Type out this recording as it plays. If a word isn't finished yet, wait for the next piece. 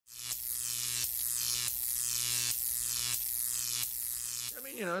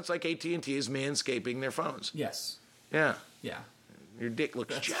it's like AT&T is manscaping their phones. Yes. Yeah. Yeah. Your dick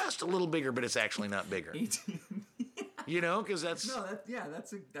looks just a little bigger, but it's actually not bigger. Because that's... No,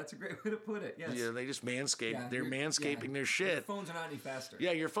 that's a great way to put it, yes. Yeah, they just manscape. Yeah, they're manscaping their shit. Your phones are not any faster.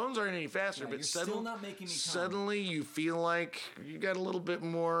 Yeah, your phones aren't any faster, but you're still not making me come. Suddenly you feel like you got a little bit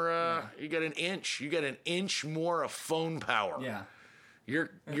more, you got an inch more of phone power. Yeah.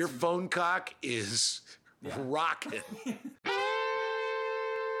 Your phone cock is rocking.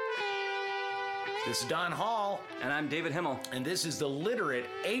 This is Don Hall. And I'm David Himmel. And this is the Literate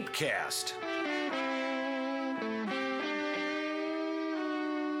ApeCast.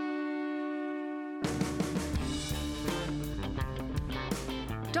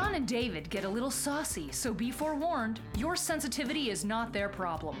 Don and David get a little saucy, so be forewarned, your sensitivity is not their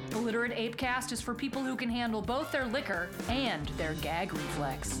problem. The Literate ApeCast is for people who can handle both their liquor and their gag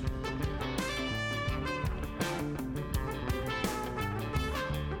reflex.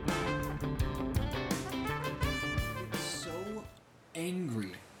 So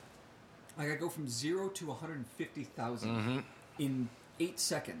angry. Like I go from 0 to 150,000 in 8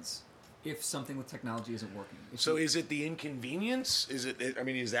 seconds. If something with technology isn't working. Is it the inconvenience?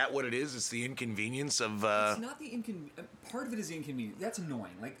 Is that what it is? It's the inconvenience of... It's not the inconvenience. Part of it is the inconvenience. That's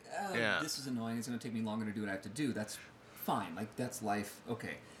annoying. Like, this is annoying. It's going to take me longer to do what I have to do. That's fine. Like, that's life.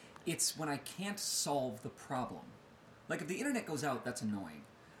 Okay. It's when I can't solve the problem. Like, if the internet goes out, that's annoying.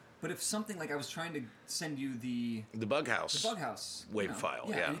 But if something, like I was trying to send you the bug house wave file,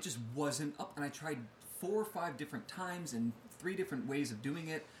 and it just wasn't up, and I tried 4 or 5 different times and 3 different ways of doing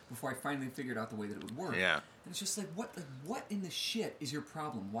it before I finally figured out the way that it would work. Yeah. And it's just like, what in the shit is your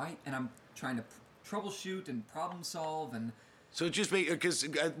problem? Why? And I'm trying to troubleshoot and problem solve and... So it just because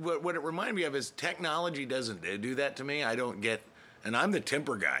what it reminded me of is technology doesn't do that to me. I don't get, and I'm the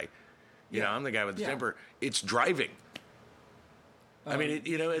temper guy. I'm the guy with the temper. It's driving. I mean,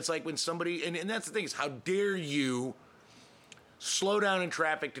 it's like when somebody, and that's the thing is, how dare you slow down in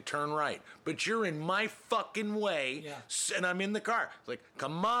traffic to turn right, but you're in my fucking way, and I'm in the car. It's like,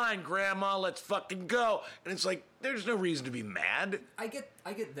 come on, Grandma, let's fucking go. And it's like, there's no reason to be mad. I get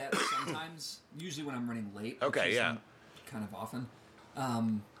that sometimes, usually when I'm running late. Okay, yeah. Kind of often.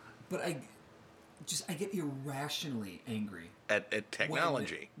 But I get irrationally angry. At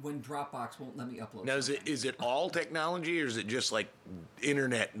technology. When Dropbox won't let me upload. Now, is it all technology, or is it just like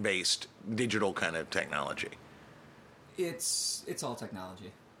internet-based digital kind of technology? It's all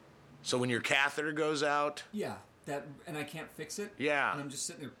technology. So when your catheter goes out... Yeah, and I can't fix it. Yeah. And I'm just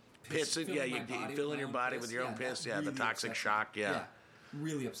sitting there pissing. Yeah, you filling your body with your own piss. Yeah, really the toxic shock. Yeah.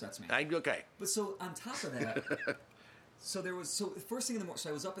 Really upsets me. Okay. But so on top of that... first thing in the morning, so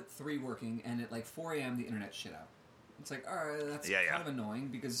I was up at 3 working, and at like 4 a.m. the internet shit out. It's like, all right, that's kind of annoying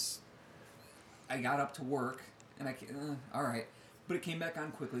because I got up to work, and all right. But it came back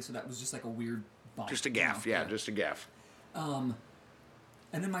on quickly, so that was just like a weird bump. Just a gaff, just a gaff. And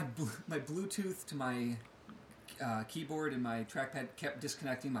then my Bluetooth to my keyboard and my trackpad kept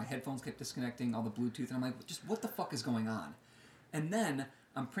disconnecting, my headphones kept disconnecting, all the Bluetooth, and I'm like, just what the fuck is going on? And then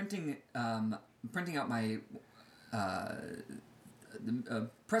I'm printing out my... the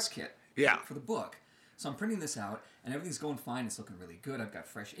press kit for the book. So I'm printing this out, and everything's going fine. It's looking really good. I've got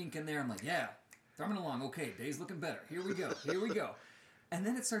fresh ink in there. I'm like, thumbing along. Okay, day's looking better. Here we go. And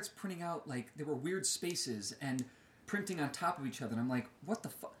then it starts printing out, like, there were weird spaces and printing on top of each other. And I'm like, what the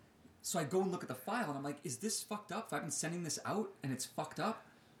fuck? So I go and look at the file, and I'm like, is this fucked up? If I've been sending this out, and it's fucked up?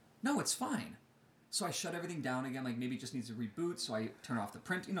 No, it's fine. So I shut everything down again. Like, maybe it just needs a reboot. So I turn off the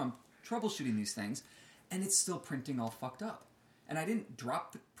print. I'm troubleshooting these things. And it's still printing all fucked up. And I didn't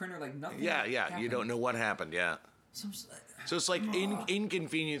drop the printer, like nothing. Yeah. You don't know what happened, So it's like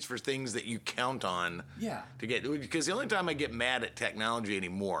inconvenience for things that you count on to get. Because the only time I get mad at technology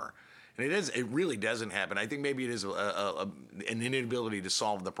anymore, and it really doesn't happen, I think maybe it is an inability to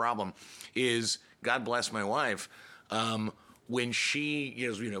solve the problem, is, God bless my wife, when she,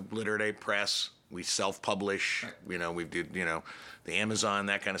 Literate A Press, we self-publish, right. We do, the Amazon,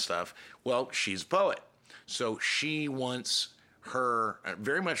 that kind of stuff. Well, she's a poet. So she wants her,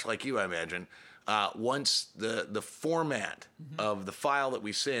 very much like you, I imagine, wants the format of the file that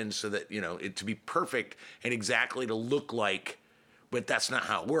we send so that, it to be perfect and exactly to look like, but that's not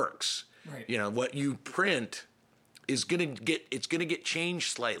how it works. Right. What you print is going to get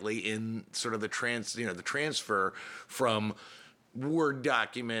changed slightly in sort of the transfer from Word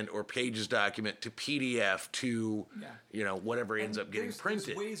document or Pages document to PDF to whatever ends up getting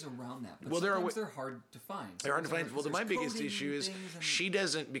printed. There's ways around that, but they're hard to find. They're hard to find. Well, my biggest issue is she's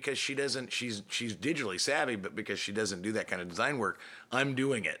digitally savvy, but because she doesn't do that kind of design work, I'm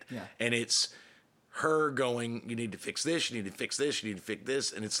doing it, and it's her going, you need to fix this, you need to fix this, you need to fix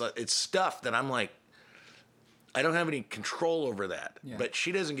this. And it's stuff that I'm like, I don't have any control over that. Yeah. But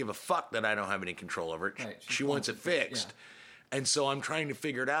she doesn't give a fuck that I don't have any control over it. Right. She wants it fixed. Yeah. And so I'm trying to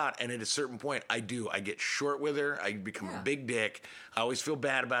figure it out. And at a certain point, I get short with her. I become a big dick. I always feel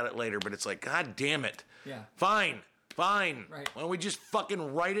bad about it later. But it's like, God damn it. Yeah. Fine. Right. Why don't we just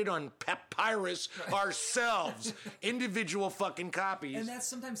fucking write it on papyrus ourselves? Individual fucking copies. And that's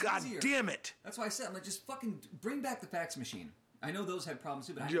sometimes easier. God damn it. That's why I said, I'm like, just fucking bring back the fax machine. I know those had problems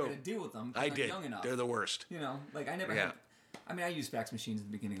too, but I never had to deal with them. I did. Young enough. They're the worst. You know, like I never had. I mean, I used fax machines at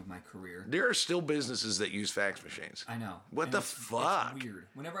the beginning of my career. There are still businesses that use fax machines. I know. What the fuck? It's weird.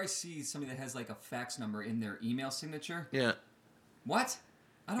 Whenever I see somebody that has like a fax number in their email signature. Yeah. What?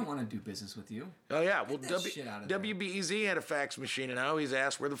 I don't want to do business with you. Oh yeah, well WBEZ had a fax machine, and I always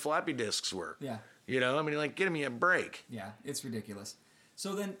asked where the floppy disks were. Yeah. You know, I mean, like, give me a break. Yeah, it's ridiculous.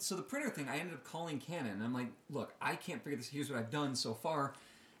 So the printer thing, I ended up calling Canon, and I'm like, look, I can't figure this. Here's what I've done so far,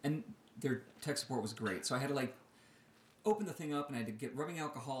 and their tech support was great. So I had to like open the thing up, and I had to get rubbing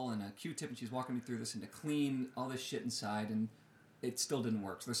alcohol and a Q-tip, and she's walking me through this and to clean all this shit inside, and it still didn't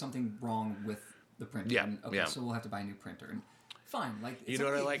work. So there's something wrong with the printer. Yeah. And, so we'll have to buy a new printer. And fine, like it's you know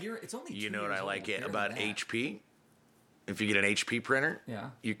what I like? It's only 2 you know what years I like old, about HP? If you get an HP printer,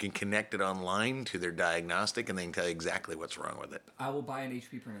 you can connect it online to their diagnostic, and they can tell you exactly what's wrong with it. I will buy an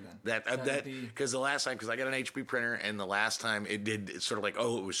HP printer then. Because the last time, because I got an HP printer, and the last time it's sort of like,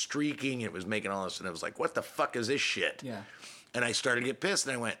 it was streaking, it was making all this, and it was like, what the fuck is this shit? Yeah. And I started to get pissed,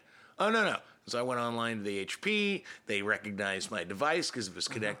 and I went, oh, no. So I went online to the HP. They recognized my device because it was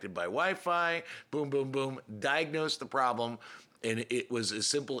connected by Wi-Fi. Boom, boom, boom. Diagnosed the problem. And it was as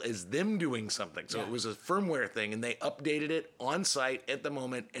simple as them doing something. So it was a firmware thing, and they updated it on site at the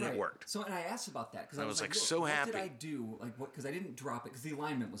moment, and it worked. So, and I asked about that because I was like so happy. What did I do? Like, what? Because I didn't drop it because the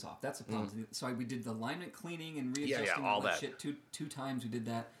alignment was off. That's the problem. So we did the alignment cleaning and readjusting all that shit two times. We did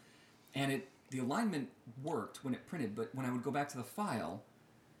that, and the alignment worked when it printed, but when I would go back to the file,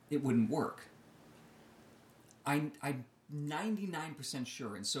 it wouldn't work. I'm 99%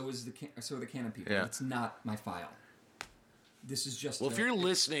 sure, and so are the Canon people. Yeah. It's not my file. This is just... Well, if you're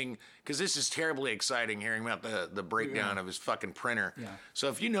listening, because this is terribly exciting, hearing about the breakdown of his fucking printer. Yeah. So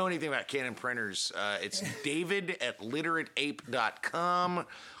if you know anything about Canon printers, it's David at literateape.com.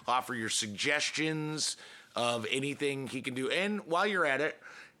 Offer your suggestions of anything he can do. And while you're at it,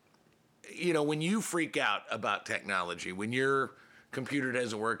 you know, when you freak out about technology, when your computer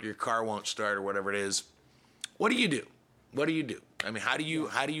doesn't work, your car won't start or whatever it is, what do you do? What do you do? I mean, how do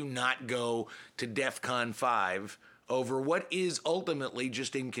you not go to DEFCON 5 over what is ultimately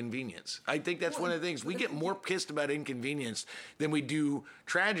just inconvenience? I think that's one of the things. We get more pissed about inconvenience than we do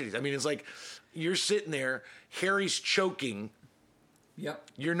tragedies. I mean, it's like you're sitting there, Harry's choking. Yep.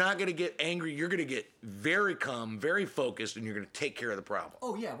 You're not going to get angry. You're going to get very calm, very focused, and you're going to take care of the problem.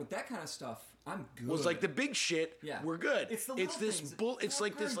 Oh, yeah. With that kind of stuff, I'm good. Well, it's like the big shit, we're good. It's the little things. It's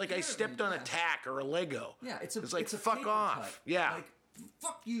like this, like I stepped on a tack or a Lego. Yeah, it's like, fuck off. Cut. Yeah. Like,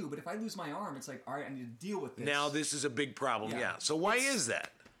 fuck you, but if I lose my arm, it's like, all right, I need to deal with this. Now this is a big problem, So why is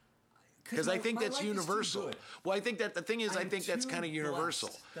that? Because I think that's universal. Well, I think that the thing is, I think that's kind of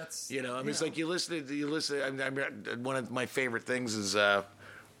universal. That's, I mean, it's like you listen. One of my favorite things is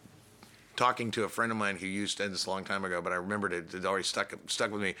talking to a friend of mine who used to, this a long time ago, but I remembered it always stuck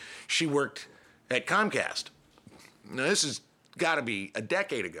with me. She worked at Comcast. Now this has got to be a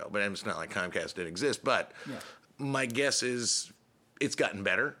decade ago, but it's not like Comcast didn't exist. But my guess is it's gotten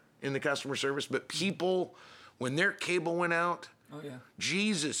better in the customer service. But people, when their cable went out,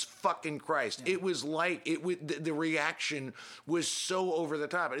 Jesus fucking Christ. It was like, the reaction was so over the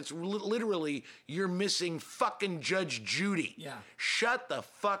top. It's literally, you're missing fucking Judge Judy. Yeah. Shut the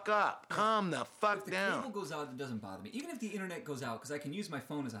fuck up. Calm the fuck down. If the cable goes out, it doesn't bother me. Even if the internet goes out, because I can use my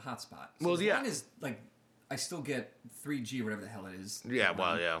phone as a hotspot. So well, as long as, like, I still get 3G, whatever the hell it is. Yeah,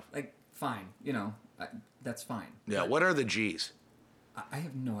 Like, fine. You know, that's fine. Yeah, but what are the G's? I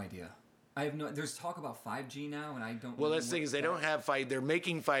have no idea. There's talk about 5G now, and I don't. Well, that's the thing is they don't have 5. They're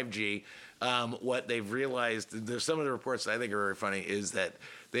making 5G. What they've realized, there's some of the reports that I think are very funny, is that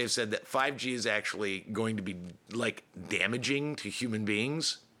they've said that 5G is actually going to be like damaging to human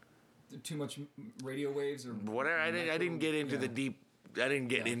beings. Too much radio waves or whatever. I didn't get into the deep. I didn't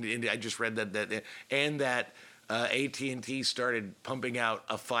get into. I just read that AT&T started pumping out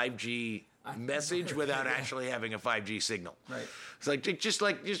a 5G message without actually having a 5G signal. Right. It's like just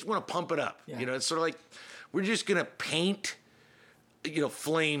want to pump it up. Yeah. You know, it's sort of like we're just gonna paint,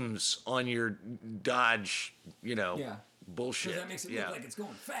 flames on your Dodge, bullshit. That makes it look like it's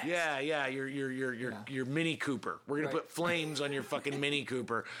going fast. Yeah. Your Mini Cooper. We're gonna put flames on your fucking Mini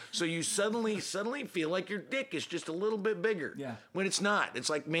Cooper, so you suddenly feel like your dick is just a little bit bigger. Yeah. When it's not. It's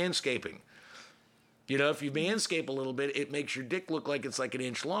like manscaping. You know, if you manscape a little bit, it makes your dick look like it's like an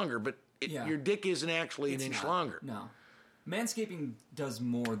inch longer, but your dick isn't actually an inch longer. No. Manscaping does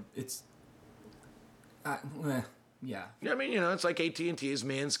more. It's. Yeah. I mean, it's like AT&T is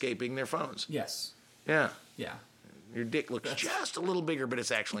manscaping their phones. Yes. Yeah. Yeah. Your dick looks just a little bigger, but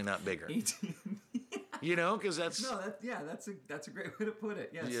it's actually not bigger. Because that's... No, that's a great way to put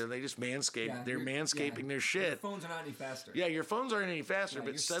it, yes. Yeah, they just manscape. Yeah, they're manscaping their shit. Your phones are not any faster. Yeah, your phones aren't any faster,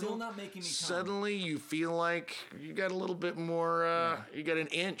 but still not making me come. Suddenly you feel like you got a little bit more, you got an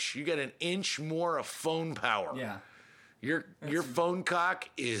inch more of phone power. Yeah. Your phone cock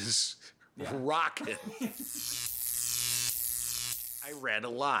is rocking. I read a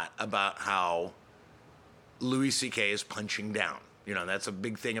lot about how Louis C.K. is punching down. That's a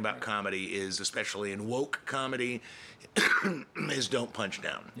big thing about comedy, is especially in woke comedy, is don't punch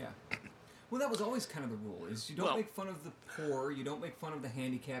down. Yeah. Well, that was always kind of the rule, is you don't make fun of the poor, you don't make fun of the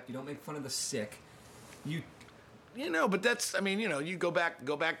handicapped, you don't make fun of the sick. But that's, you go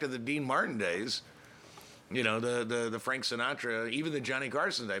back to the Dean Martin days. The Frank Sinatra, even the Johnny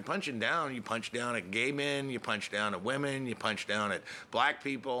Carson day, punching down. You punch down at gay men, you punch down at women, you punch down at black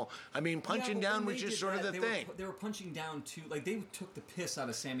people. Punching down was just sort of the thing. They were punching down too. Like, they took the piss out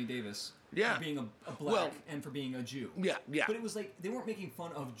of Sammy Davis for being a black and for being a Jew. Yeah. But it was like, they weren't making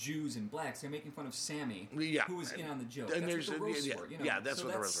fun of Jews and blacks. They were making fun of Sammy, who was in on the joke. And that's what the roasts were. That's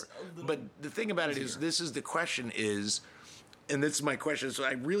what the roasts were. But the thing about it is, the question is... And this is my question. So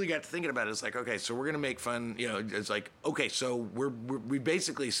I really got to thinking about it. It's like, okay, so we're going to make fun. It's like, okay, so we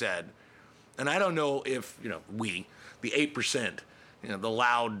basically said, and I don't know if, we, the 8%, the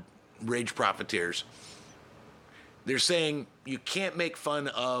loud rage profiteers, they're saying you can't make fun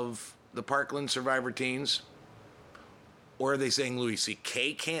of the Parkland survivor teens, or are they saying Louis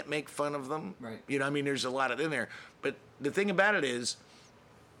C.K. can't make fun of them? Right. There's a lot in there. But the thing about it is,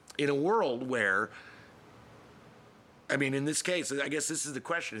 in a world where... in this case, I guess this is the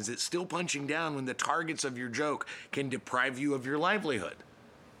question. Is it still punching down when the targets of your joke can deprive you of your livelihood?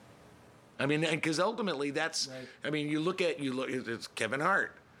 Because ultimately that's... Right. You look, it's Kevin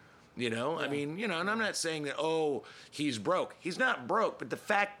Hart, and I'm not saying that, he's broke. He's not broke, but the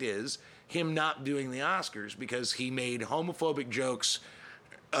fact is, him not doing the Oscars because he made homophobic jokes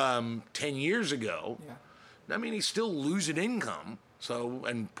 10 years ago, he's still losing income. So,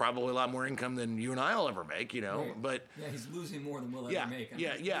 and probably a lot more income than you and I'll ever make, Right. But... Yeah, he's losing more than we'll ever make.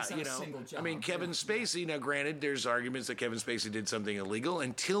 Single job. Kevin Spacey, now granted, there's arguments that Kevin Spacey did something illegal.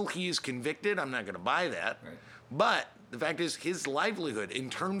 Until he's convicted, I'm not going to buy that. Right. But the fact is, his livelihood,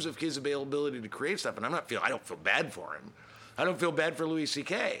 in terms of his availability to create stuff, and I don't feel bad for him. I don't feel bad for Louis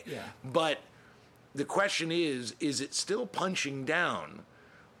C.K. Yeah. But the question is it still punching down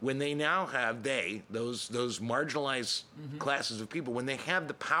when they now have those marginalized classes of people, when they have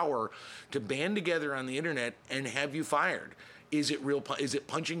the power to band together on the internet and have you fired? Is it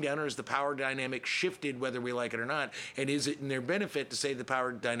punching down, or is the power dynamic shifted, whether we like it or not? And is it in their benefit to say the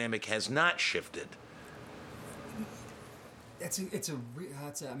power dynamic has not shifted? That's a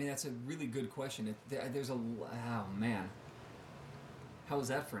really good question. Oh man, how was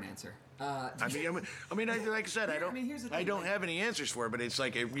that for an answer? Like I said, I don't have any answers for it, but it's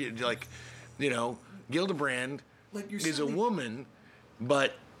like, Gildebrand is a woman,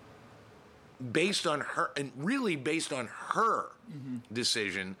 but based on her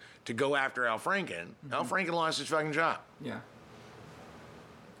decision to go after Al Franken, Al Franken lost his fucking job. Yeah.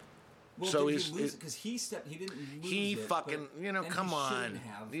 Well, so did he lose it? Because he didn't lose he it. fucking, come on.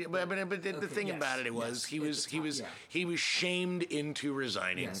 But the thing about it was, he was shamed into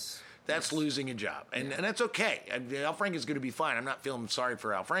resigning. Yes. That's losing a job, and that's okay. Al Franken's going to be fine. I'm not feeling sorry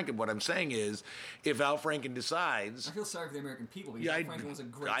for Al Franken. What I'm saying is, if Al Franken decides, I feel sorry for the American people. Because Al Franken was a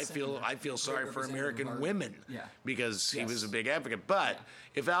great I feel sorry for American women, because he was a big advocate. But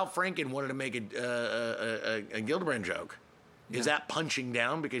if Al Franken wanted to make a Gildebrand joke, is that punching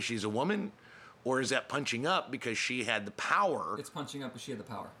down because she's a woman, or is that punching up because she had the power? It's punching up because she had the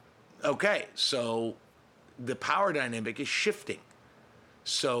power. Okay, so the power dynamic is shifting.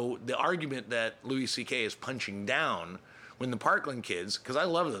 So the argument that Louis C.K. is punching down when the Parkland kids, because I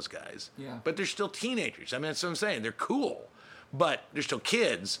love those guys, but they're still teenagers. That's what I'm saying. They're cool, but they're still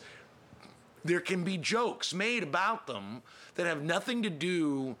kids. There can be jokes made about them that have nothing to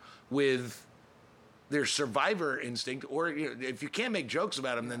do with their survivor instinct, or if you can't make jokes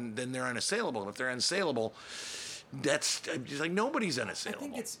about them, then they're unassailable. And if they're unassailable, that's just like nobody's unassailable. I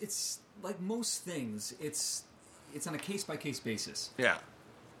think it's like most things. It's it's on a case-by-case basis. Yeah.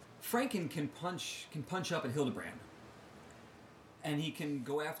 Franken can punch up at Hildebrand. And he can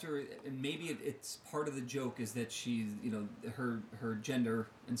go after, and maybe it's part of the joke is that she's, her gender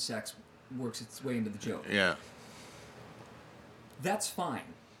and sex works its way into the joke. Yeah. That's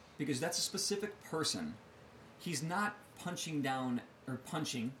fine, because that's a specific person. He's not punching down or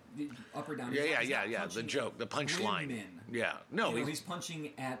punching up or down. Yeah. The joke, the punchline. Yeah. No, he's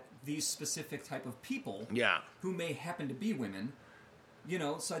punching at these specific type of people. Yeah. Who may happen to be women.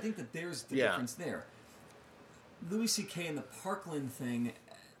 So I think that there's the difference there. Louis C.K. and the Parkland thing.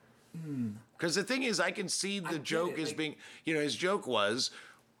 Because the thing is, I can see the joke as being, his joke was,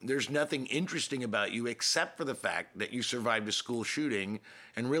 there's nothing interesting about you except for the fact that you survived a school shooting,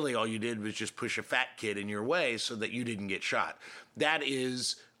 and really all you did was just push a fat kid in your way so that you didn't get shot. That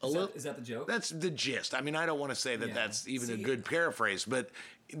is a little. Is that the joke? That's the gist. I mean, I don't want to say that that's even a good paraphrase, but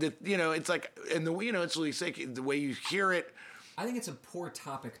it's like, and it's Louis C.K. The way you hear it. I think it's a poor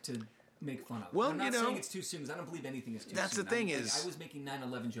topic to make fun of. Well, I'm not saying it's too soon, because I don't believe anything is too soon. That's the thing I was making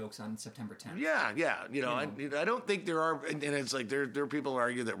 9/11 jokes on September 10th. Yeah. I don't think there are, and it's like there are people who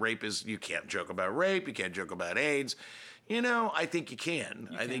argue that rape is, you can't joke about rape, you can't joke about AIDS. I think you can.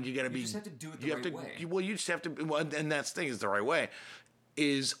 I think you got to be. You just have to do it the right way. Well, you just have to. Well, and that's the thing, is the right way.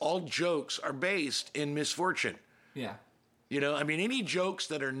 Is all jokes are based in misfortune. Yeah. Any jokes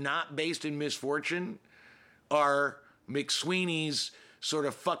that are not based in misfortune are McSweeney's sort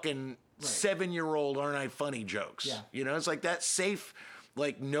of fucking 7-year-old aren't I funny jokes. Yeah. It's like that safe,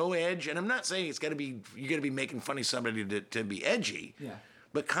 like no edge. And I'm not saying you got to be making fun of somebody to be edgy. Yeah.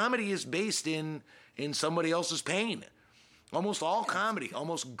 But comedy is based in somebody else's pain. Almost all comedy,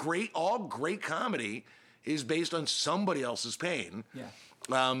 all great comedy is based on somebody else's pain. Yeah.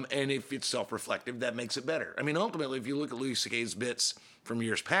 And if it's self-reflective, that makes it better. Ultimately, if you look at Louis C.K.'s bits from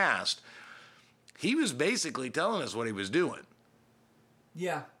years past, he was basically telling us what he was doing.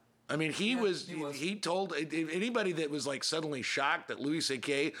 Yeah. He told anybody that was like suddenly shocked that Louis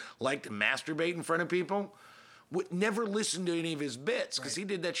C.K. liked to masturbate in front of people would never listen to any of his bits, because he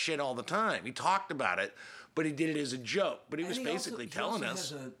did that shit all the time. He talked about it, but he did it as a joke. But he was basically telling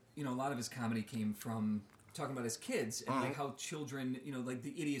us. A lot of his comedy came from talking about his kids and like how children, like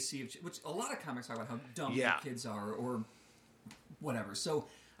the idiocy of, which a lot of comics talk about how dumb their kids are or whatever. So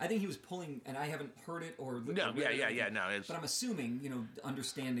I think he was pulling, and I haven't heard it or looked at it. No, but I'm assuming,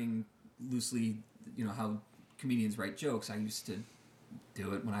 understanding loosely, how comedians write jokes. I used to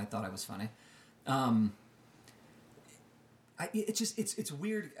do it when I thought I was funny. It's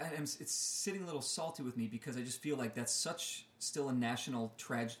weird, and it's sitting a little salty with me, because I just feel like that's still a national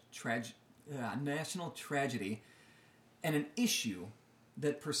national tragedy and an issue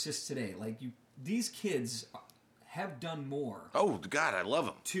that persists today. Like these kids have done more. Oh God, I love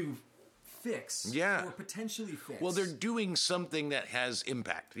them. To fix, or potentially fix. Well, they're doing something that has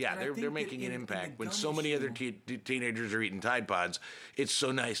impact. Yeah, they're making an impact. When so many other teenagers are eating Tide Pods, it's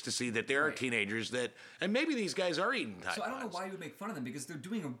so nice to see that there are teenagers that, and maybe these guys are eating Tide Pods. So I don't know why you would make fun of them, because they're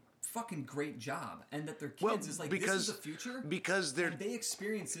doing a fucking great job, and that their kids is like, this is the future, because they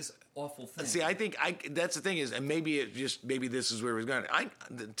experience this awful thing. See, I think that's the thing is, and maybe this is where it was going.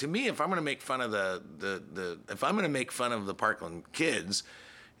 To me, if I'm going to make fun of if I'm going to make fun of the Parkland kids,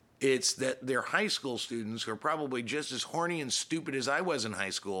 it's that they're high school students who are probably just as horny and stupid as I was in high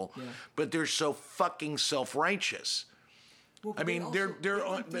school, but they're so fucking self-righteous. Well, they're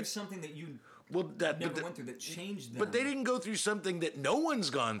on through something that you never went through that changed them. But they didn't go through something that no one's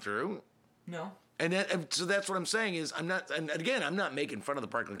gone through. No. And so that's what I'm saying is, I'm not making fun of the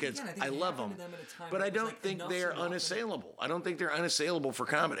Parkland kids. Again, I love them, but I don't think they're unassailable. I don't think they're unassailable for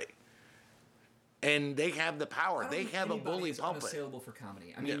comedy. And they have the power. They have a bully pulpit. Unassailable for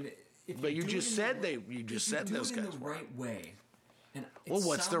comedy. I mean, but you just said those guys in the right way. And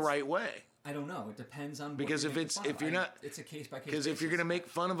what's the right way? I don't know. It depends on because it's a case by case. Because if you're going to make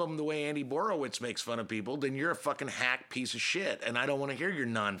fun of them the way Andy Borowitz makes fun of people, then you're a fucking hack piece of shit, and I don't want to hear your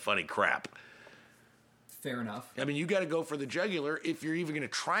non-funny crap. Fair enough. I mean, you got to go for the jugular if you're even going to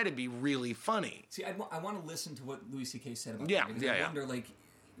try to be really funny. See, I want to listen to what Louis C.K. said about that. Because I wonder, like,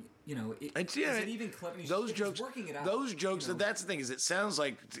 is it even clever? Those jokes, working it out, those jokes. That's the thing is, it sounds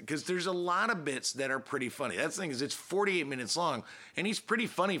like, because there's a lot of bits that are pretty funny. That's the thing is, it's 48 minutes long, and he's pretty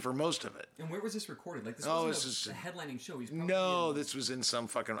funny for most of it. And where was this recorded? Like, this wasn't a headlining show. This was in some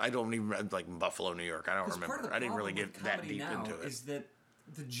fucking, I don't even, like Buffalo, New York. I don't remember. I didn't really get that deep into it. Is that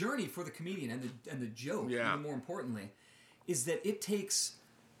the journey for the comedian and the joke, even more importantly, is that it takes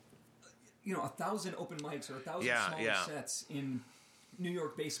 1,000 open mics or 1,000 smaller sets in New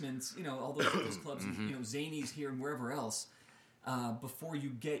York basements, all those clubs, Zanies here and wherever else, before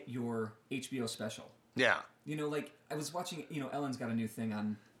you get your HBO special. Yeah. You know, like, I was watching, Ellen's got a new thing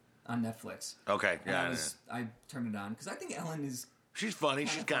on Netflix. Okay, yeah. I turned it on, because I think Ellen is... She's funny.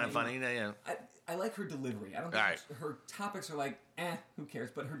 She's kind of funny. Yeah. I like her delivery. I don't think her topics are like, who cares?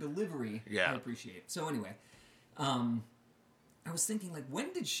 But her delivery, I appreciate. So anyway, I was thinking, like,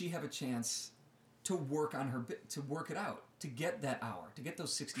 when did she have a chance to work on her to work it out, to get that hour, to get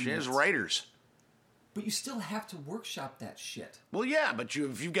those 60 minutes? She has writers. But you still have to workshop that shit. Well, yeah, but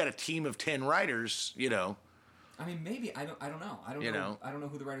if you've got a team of 10 writers, I mean, maybe I don't know. I don't know. I don't know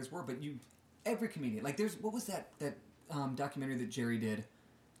who the writers were, but every comedian, like, what was that documentary that Jerry did?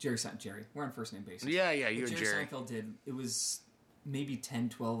 Jerry. We're on first name basis. Yeah, you and Jerry. Jerry Seinfeld did. It was maybe 10,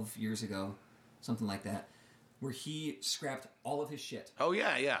 12 years ago, something like that, where he scrapped all of his shit. Oh,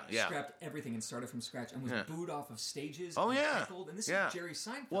 yeah. Scrapped everything and started from scratch and was booed off of stages. Oh, yeah. Heckled, and this is Jerry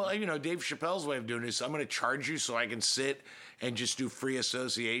Seinfeld. Well, Dave Chappelle's way of doing this, I'm going to charge you so I can sit and just do free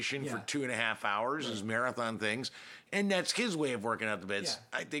association for 2.5 hours as marathon things. And that's his way of working out the bits.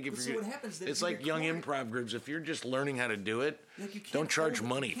 Yeah. I think what happens it's like young improv groups. If you're just learning how to do it, don't charge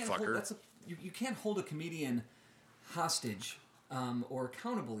money, fucker. You can't hold a comedian hostage or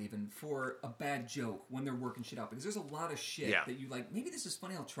accountable even for a bad joke when they're working shit out. Because there's a lot of shit that you like, maybe this is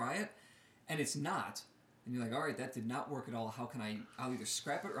funny, I'll try it. And it's not. And you're like, all right, that did not work at all. How can I'll either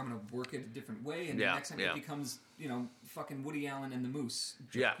scrap it or I'm going to work it a different way. And the next time it becomes, fucking Woody Allen and the Moose.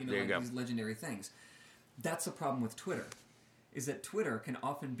 Joke, these legendary things. That's the problem with Twitter, is that Twitter can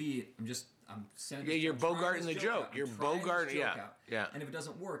often be, I'm sending you're bogarting the joke. You're bogarting, yeah. And if it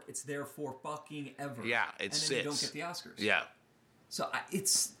doesn't work, it's there for fucking ever. Yeah, it sits. And then you don't get the Oscars. Yeah. So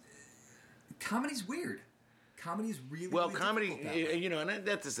comedy's weird. Comedy's really, really comedy, and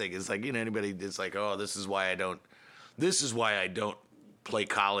that's the thing. It's like, anybody that's like, oh, this is why I don't play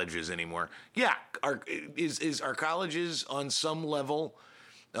colleges anymore. Yeah, are colleges on some level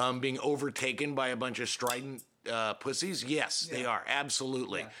being overtaken by a bunch of strident pussies? Yes, they are.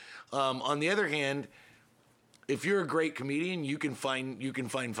 Absolutely. Yeah. On the other hand, if you're a great comedian, you can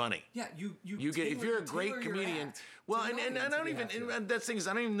find funny. Yeah, if you're a great comedian, well, and I don't even. And that's the thing is,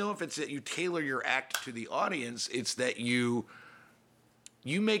 I don't even know if it's that you tailor your act to the audience. It's that you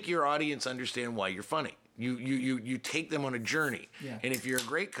make your audience understand why you're funny. You take them on a journey. Yeah. And if you're a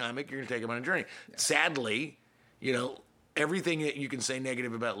great comic, you're going to take them on a journey. Yeah. Sadly, everything that you can say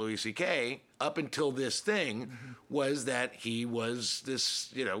negative about Louis C.K. up until this thing was that he was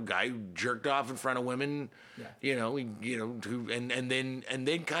this, guy who jerked off in front of women, and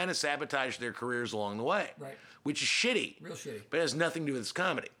then kind of sabotaged their careers along the way, right? Which is shitty, real shitty, but it has nothing to do with his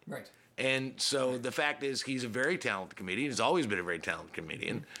comedy, right? And so the fact is, he's a very talented comedian. He's always been a very talented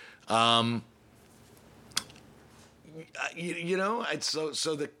comedian. It's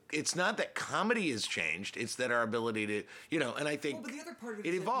not that comedy has changed; it's that our ability to, and I think but the other part of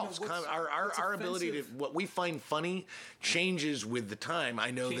it evolves. Our ability to what we find funny changes with the time.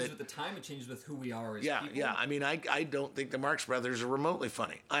 I know that with the time, it changes with who we are as people. Yeah. I mean, I don't think the Marx Brothers are remotely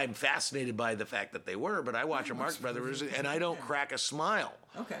funny. I'm fascinated by the fact that they were, but I watch a Marx Brothers and I don't crack a smile.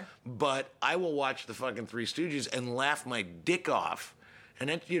 Okay. But I will watch the fucking Three Stooges and laugh my dick off, and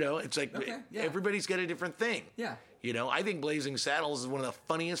it, it's like everybody's got a different thing. Yeah. I think Blazing Saddles is one of the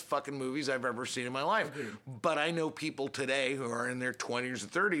funniest fucking movies I've ever seen in my life. Agreed. But I know people today who are in their 20s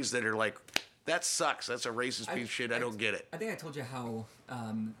and 30s that are like, that sucks. That's a racist piece of shit. I don't get it. I think I told you how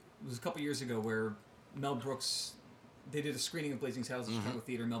it was a couple years ago where Mel Brooks, they did a screening of Blazing Saddles at Chicago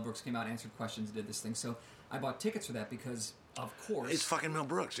Theater. Mel Brooks came out, answered questions, did this thing. So I bought tickets for that because, of course, it's fucking Mel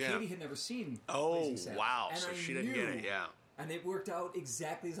Brooks, yeah. Katie had never seen Blazing Saddles. Oh, wow. So she didn't get it, yeah. And it worked out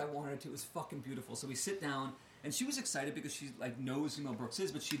exactly as I wanted it to. It was fucking beautiful. So we sit down. And she was excited because she knows who Mel Brooks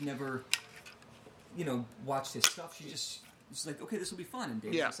is, but she'd never, watched his stuff. She's like, okay, this will be fun. And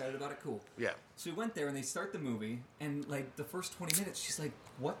Dave's excited about it. Cool. Yeah. So we went there and they start the movie, and the first 20 minutes, she's like,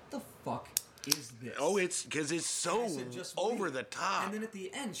 what the fuck is this? Oh, it's because it's so over the top. And then at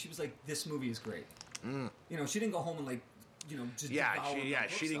the end, she was like, this movie is great. Mm. she didn't go home and just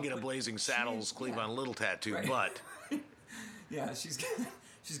she didn't get a Blazing Saddles Cleavon Little tattoo, right. But yeah,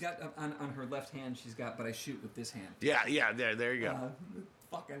 She's got on her left hand. She's got, but I shoot with this hand. Yeah. There you go.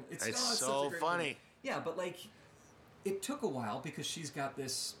 It's so funny. Movie. Yeah, but it took a while because she's got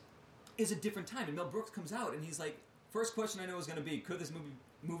this. Is a different time, and Mel Brooks comes out and he's like, first question I know is going to be, could this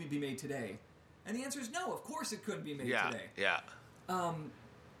movie be made today? And the answer is no. Of course it couldn't be made today. Yeah. But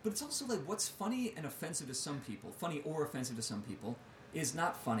it's also what's funny and offensive to some people, funny or offensive to some people, is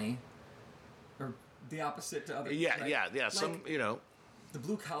not funny, or the opposite to others. Yeah, right? yeah. Some The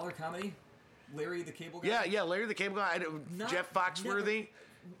blue collar comedy, Larry the Cable Guy. Yeah, Larry the Cable Guy. Jeff Foxworthy.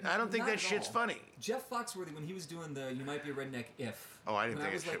 I don't think that shit's funny. Jeff Foxworthy, when he was doing the "You Might Be a Redneck If," I didn't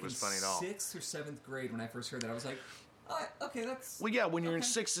think that shit was funny at all. 6th or 7th grade, when I first heard that, I was like, oh, okay, that's... Well, yeah, when you're in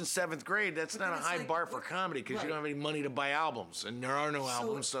 6th and 7th grade, that's not a high bar for comedy because you don't have any money to buy albums, and there are no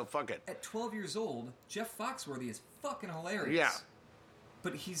albums, so fuck it. At 12 years old, Jeff Foxworthy is fucking hilarious. Yeah.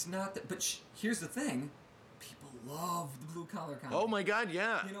 But he's not... here's the thing. People love the blue-collar comedy. Oh, my God,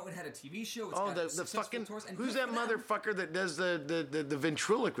 yeah. You know, it had a TV show. It's got the fucking... Who's that motherfucker that does the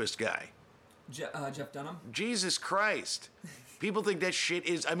ventriloquist guy? Jeff Dunham. Jesus Christ. People think that shit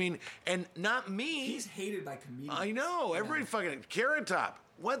is... I mean, and not me. He's hated by comedians. I know. Everybody fucking... Carrot Top.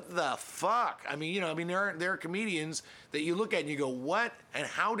 What the fuck? I mean, there are comedians that you look at and you go, what? And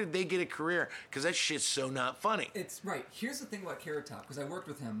how did they get a career? Because that shit's so not funny. It's right. Here's the thing about Carrot Top, because I worked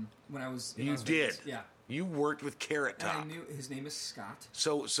with him when I was... You did? Yeah. You worked with Carrot Top. And I knew his name is Scott.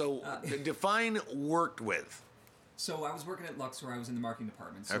 So define worked with. So I was working at Luxor. I was in the marketing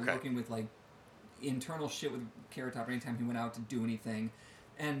department. So working with like internal shit with Carrot Top anytime he went out to do anything.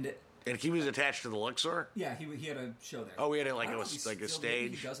 And he was attached to the Luxor? Yeah, he had a show there. Oh, he had a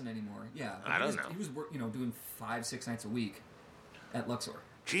stage? He doesn't anymore. Yeah. I don't know. He was doing 5-6 nights a week at Luxor.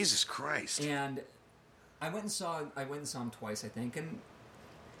 Jesus Christ. And I went and saw him twice, I think, and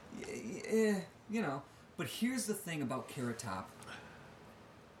But here's the thing about Carrot Top.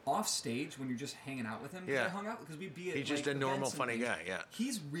 Off stage, when you're just hanging out with him, I hung out because we'd be at... He's just a normal, funny guy, yeah.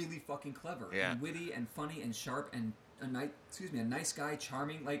 He's really fucking clever and witty and funny and sharp and a nice guy,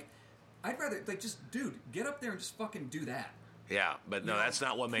 charming. Like, I'd rather, just, dude, get up there and just fucking do that. Yeah, but no, that's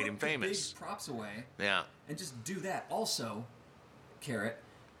not what made him famous. Put big props away. Yeah. And just do that. Also, Carrot.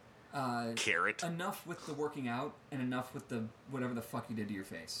 Enough with the working out and enough with the whatever the fuck you did to your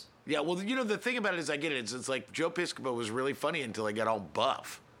face. Yeah, well, the thing about it is I get it. It's like Joe Piscopo was really funny until he got all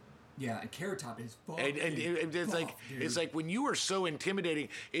buff. Yeah, and Carrot Top is fucking it's buff, like dude. It's like when you are so intimidating.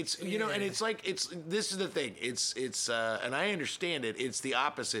 It's and it's like this is the thing. It's and I understand it. It's the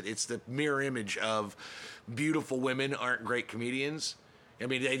opposite. It's the mirror image of beautiful women aren't great comedians. I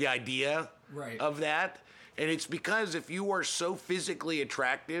mean, the idea of that. And it's because if you are so physically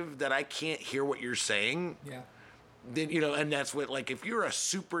attractive that I can't hear what you're saying. Yeah. Then and that's what, like, if you're a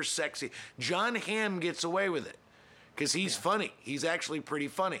super sexy... John Hamm gets away with it because he's funny. He's actually pretty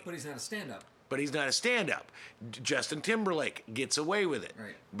funny. But he's not a stand-up. Justin Timberlake gets away with it.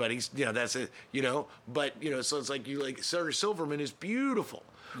 Right. But he's, that's it, but, so it's like Sarah Silverman is beautiful.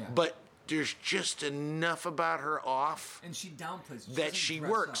 Yeah. But there's just enough about her off. And she downplays that she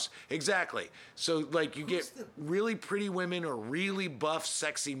works. Up. Exactly. So, like, you get really pretty women or really buff,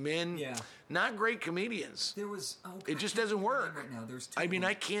 sexy men. Yeah. Not great comedians. There was... it just doesn't work. Right now. There's two. I mean,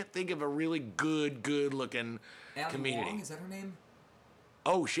 I can't think of a really good-looking comedian. Wong, is that her name?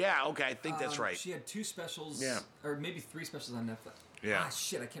 Oh, yeah. Okay, I think that's right. She had 2 specials. Yeah. Or maybe 3 specials on Netflix. Yeah.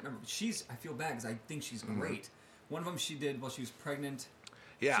 Shit, I can't remember. I feel bad because I think she's great. One of them she did while she was pregnant.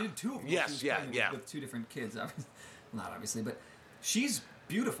 Yeah. She did 2 of them. Yes, yeah. With 2 different kids. Not obviously, but she's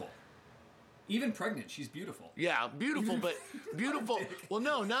beautiful. Even pregnant, she's beautiful. Yeah, beautiful, but beautiful. Well,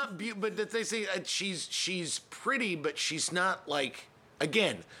 no, not but they say she's pretty, but she's not like,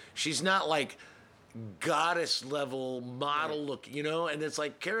 again, she's not like goddess level model look, and it's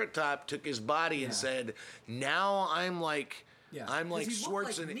like Carrot Top took his body and said, now I'm like... Yeah. I'm like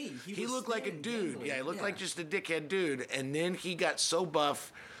Schwarzenegger. He looked like a dude. He looked like just a dickhead dude. And then he got so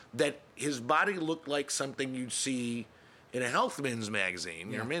buff that his body looked like something you'd see in a health men's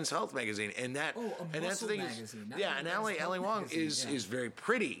magazine, or men's health magazine. And that, and that's the thing magazine, is, and Ali Wong is very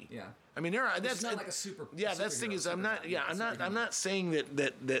pretty. Yeah. I mean, that's not like a super. Yeah, that's the thing is, I'm not saying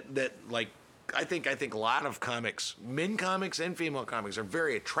that like. I think a lot of comics, men comics and female comics, are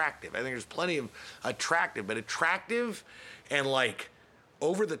very attractive. I think there's plenty of attractive and like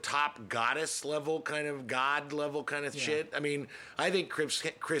over the top goddess level kind of god level kind of shit. I mean, I think Chris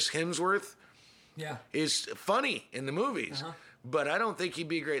Hemsworth is funny in the movies, but I don't think he'd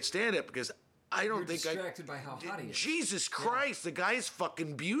be a great stand-up because I don't think distracted by how hot he is. Jesus Christ, the guy's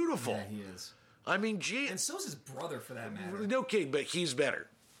fucking beautiful. Yeah, he is. I mean, and so's his brother for that matter. No kidding, but he's better.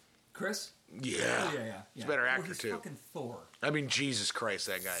 Chris? Yeah. Oh, yeah. He's a better actor, he's too. Fucking Thor. I mean, Jesus Christ,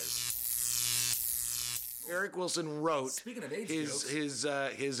 that guy is. Eric Wilson wrote his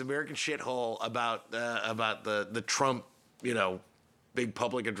American shithole about the Trump, big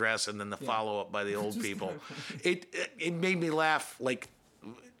public address and then the follow-up by the old people. It made me laugh, like,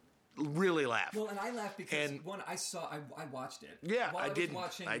 really laugh. Well, and I laughed because, I watched it. Yeah, While I didn't. was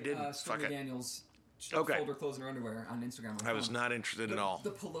watching I didn't. Stormy Daniels fold her clothes in her underwear on Instagram. I was not interested at all.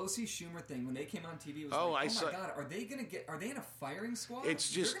 The Pelosi Schumer thing when they came on TV was my God, are they in a firing squad? It's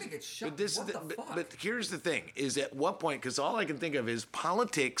just they're gonna get shot. But here's the thing: is at what point? Because all I can think of is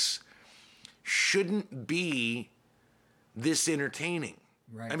politics shouldn't be this entertaining.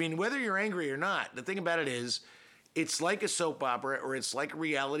 Right. I mean, whether you're angry or not, the thing about it is, it's like a soap opera or it's like a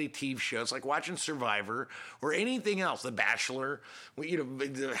reality TV show. It's like watching Survivor or anything else. The Bachelor,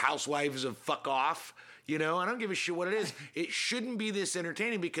 the Housewives of Fuck Off. I don't give a shit what it is. It shouldn't be this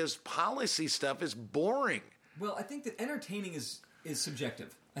entertaining because policy stuff is boring. Well, I think that entertaining is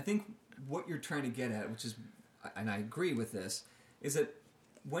subjective. I think what you're trying to get at, which is, and I agree with this, is that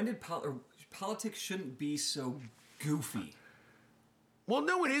when did politics shouldn't be so goofy? Well,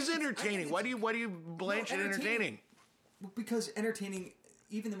 no, it is entertaining. Why do you blanch it entertaining? Because entertaining,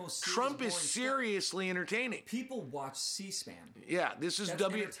 even the most serious, Trump is seriously entertaining. People watch C-SPAN. Yeah, this is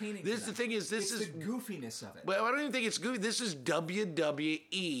entertaining. The thing is, this is the goofiness of it. Well, I don't even think it's goofy. This is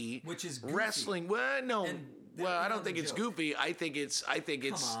WWE, which is goofy. Wrestling. Well, no. I don't think it's goofy. I think it's.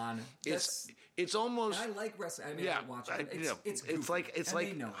 Come on. It's almost. I like wrestling. I mean, I don't watch it. It's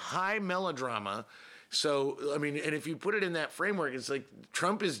like high melodrama. So, I mean, and if you put it in that framework, it's like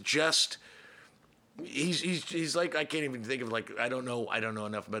Trump is just, he's like, I can't even think of I don't know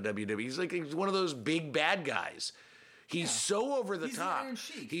enough about WWE. He's one of those big bad guys. He's so over the top.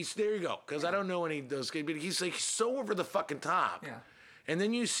 There you go. Because I don't know any of those guys, but he's so over the fucking top. Yeah. And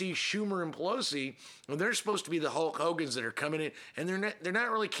then you see Schumer and Pelosi, and they're supposed to be the Hulk Hogans that are coming in, and they're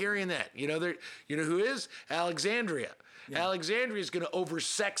not really carrying that. You know who is? Alexandria. Yeah. Alexandria's going to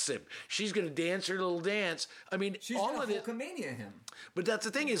oversex him. She's going to dance her little dance. I mean, she's all of it. Hulkamania him. But that's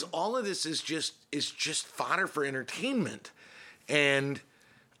the thing is, all of this is just fodder for entertainment, and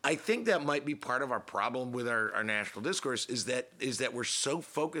I think that might be part of our problem with our national discourse is that we're so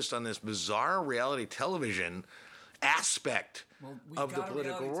focused on this bizarre reality television aspect of the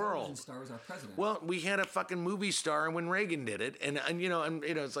political world. Star was our president. Well, we had a fucking movie star when Reagan did it, and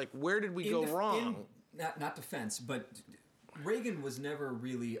it's like, where did we go wrong? Not defense, but Reagan was never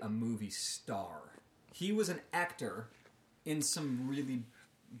really a movie star. He was an actor in some really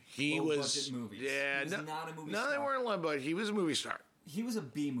low-budget movies. Yeah, he was not a movie star. No, they weren't low budget. He was a movie star. He was a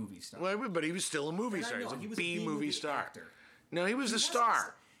B movie star. Well, but he was still a movie star. He was a B movie star. Actor. No, he was a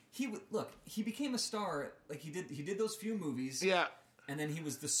star. He became a star. Like he did those few movies. Yeah. And then he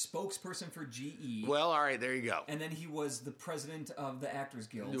was the spokesperson for GE. Well, all right, there you go. And then he was the president of the Actors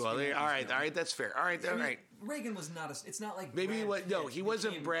Guild. Well, all right, that's fair. All right, Reagan was not it's not like maybe he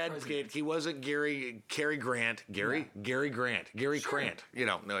wasn't Brad Pitt. He wasn't Cary Grant. Gary Grant.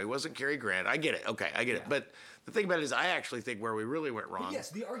 No, he wasn't Cary Grant. I get it. Okay, I get it. But the thing about it is, I actually think where we really went wrong. But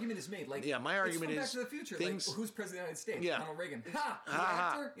yes, the argument is made. My argument is Back to the Future. Who's president of the United States? Yeah. Ronald Reagan.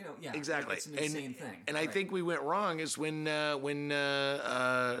 Actor? Exactly. It's an insane thing. And I think we went wrong is when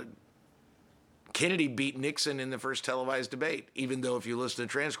Kennedy beat Nixon in the first televised debate. Even though if you listen to the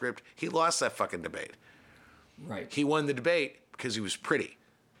transcript, he lost that fucking debate. Right. He won the debate because he was pretty.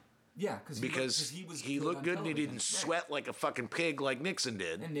 Yeah, because he looked good and he didn't sweat like a fucking pig like Nixon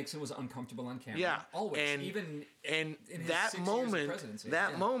did. And Nixon was uncomfortable on camera. Yeah, always. Even in his that 6 moment, years of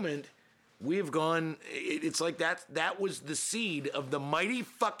presidency. moment, we've gone. It's like that was the seed of the mighty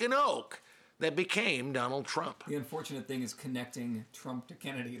fucking oak that became Donald Trump. The unfortunate thing is connecting Trump to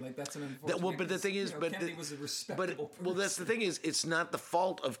Kennedy. That's an unfortunate. But the thing is, Kennedy was a respectable person. Well, that's the thing is, it's not the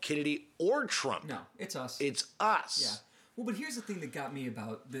fault of Kennedy or Trump. No, it's us. It's us. Yeah. Well, but here's the thing that got me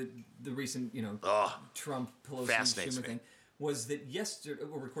about the recent, Trump, Pelosi, Schumer thing, was that yesterday,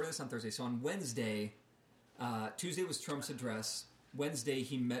 we're recording this on Thursday, so on Wednesday, Tuesday was Trump's address. Wednesday,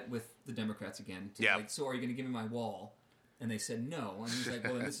 he met with the Democrats again. So are you going to give me my wall? And they said no. And he's like,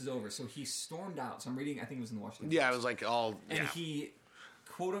 well, then this is over. So he stormed out. So I'm reading, I think it was in the Washington Post. Yeah, it was like all... And he,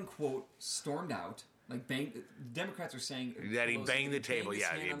 quote unquote, stormed out. Democrats are saying that he banged the table.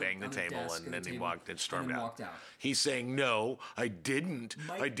 Yeah, he banged the table and then he stormed out. He's saying, no, I didn't.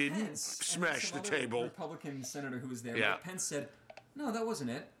 I didn't smash the table. Republican senator who was there, Mike Pence, said, no, that wasn't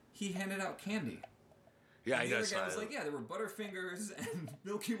it. He handed out candy. Yeah, and the other guy was like, yeah, there were Butterfingers and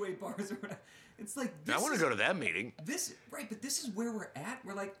Milky Way bars or whatever. It's like I want to go to that meeting. But this is where we're at.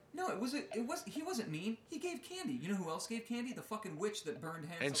 We're like, no, he wasn't mean. He gave candy. You know who else gave candy? The fucking witch that burned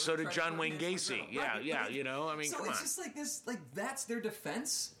hands. And so did John Wayne Gacy. Yeah. I mean, so come on. It's just like this. that's their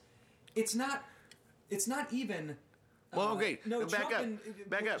defense. It's not even. Well, okay. No, back up.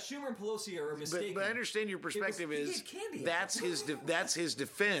 Schumer and Pelosi are mistaken. But I understand your perspective he gave candy. That's his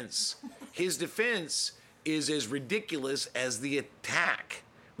defense. His defense is as ridiculous as the attack,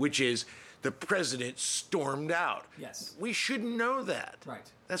 which is the president stormed out. Yes. We shouldn't know that.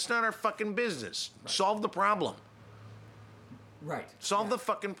 Right. That's not our fucking business. Right. Solve the problem. Right. Solve the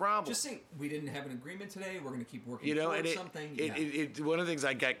fucking problem. Just say we didn't have an agreement today. We're going to keep working towards something. One of the things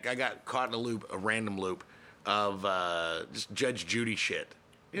I got caught in a random loop of just Judge Judy shit.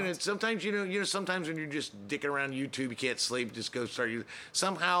 Sometimes sometimes when you're just dicking around YouTube, you can't sleep. Just go start.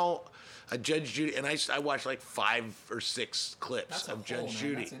 Somehow, a Judge Judy, and I watched like 5 or 6 clips of Judge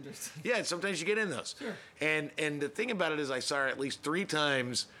Judy. That's interesting. Yeah, sometimes you get in those. Sure. And the thing about it is, I saw her at least 3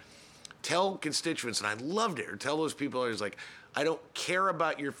 times tell constituents, and I loved it. Or tell those people, I was like, I don't care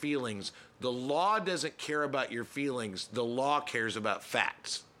about your feelings. The law doesn't care about your feelings. The law cares about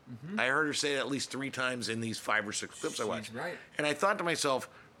facts. Mm-hmm. I heard her say that at least 3 times in these 5 or 6 clips I watched. Right. And I thought to myself,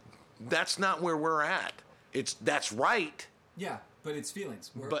 that's not where we're at. That's right. Yeah, but it's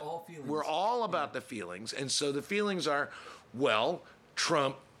feelings. We're all feelings. We're all about the feelings. And so the feelings are, well,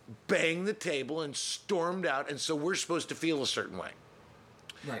 Trump banged the table and stormed out, and so we're supposed to feel a certain way.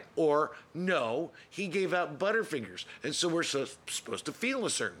 Right. Or, no, he gave out Butterfingers, and so we're supposed to feel a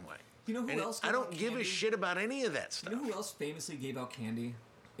certain way. You know who else I don't give a shit about any of that stuff. You know who else famously gave out candy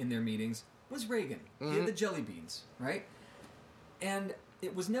in their meetings? Was Reagan. Mm-hmm. He had the jelly beans, right? And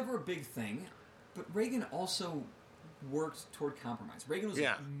it was never a big thing, but Reagan also worked toward compromise. Reagan was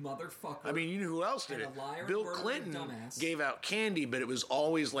a motherfucker. I mean, you know who else did it? A liar, Bill Clinton gave out candy, but it was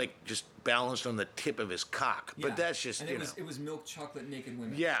always like just balanced on the tip of his cock. Yeah. But that's just, and it was milk chocolate naked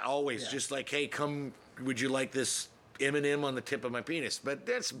women. Yeah, always. Yeah. Just like, hey, come, would you like this M&M on the tip of my penis? But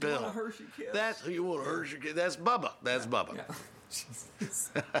that's Bill. You want a Hershey kiss? You want a Hershey kiss? That's Bubba. That's Bubba. Yeah.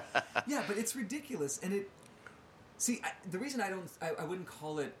 Jesus. Yeah, but it's ridiculous. And it... See, the reason I wouldn't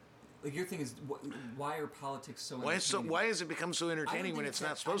call it... Like, your thing is, why are politics so entertaining? Why has it become so entertaining when it's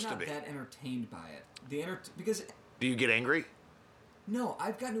not supposed to be? I'm not that entertained by it. Because... Do you get angry? No,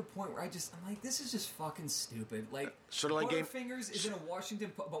 I've gotten to a point where I'm like, this is just fucking stupid. Like, sort of like Butterfingers is in a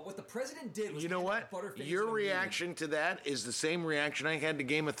Washington... But what the president did was... You know what? Butterfingers Your reaction to that is the same reaction I had to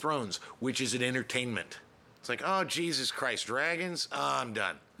Game of Thrones, which is an entertainment. It's like, oh, Jesus Christ, dragons? Oh, I'm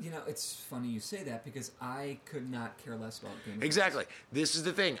done. You know, it's funny you say that because I could not care less about Game of Thrones. Exactly. This is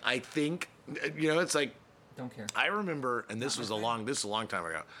the thing. I think, it's like... Don't care. I remember, and this was a long time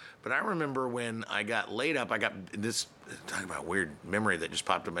ago, but I remember when I got laid up, talking about weird memory that just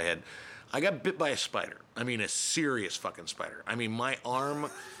popped in my head. I got bit by a spider. I mean, a serious fucking spider. I mean, my arm...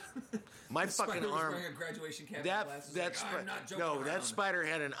 My fucking arm. Wearing a graduation cap. That spider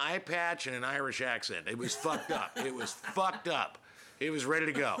had an eye patch and an Irish accent. It was fucked up. It was fucked up. It was ready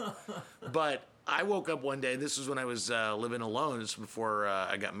to go. But I woke up one day. This was when I was living alone. This was before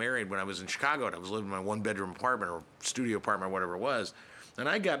I got married. When I was in Chicago, and I was living in my 1-bedroom apartment or studio apartment or whatever it was. And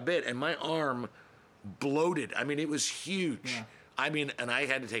I got bit, and my arm bloated. I mean, it was huge. Yeah. I mean, and I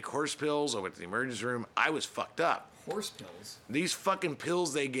had to take horse pills. I went to the emergency room. I was fucked up. Horse pills? These fucking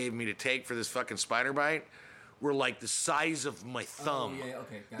pills they gave me to take for this fucking spider bite were like the size of my thumb. Oh, yeah,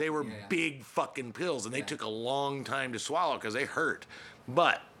 okay. They were big fucking pills, and they took a long time to swallow because they hurt.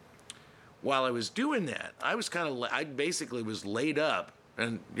 But while I was doing that, I basically was laid up,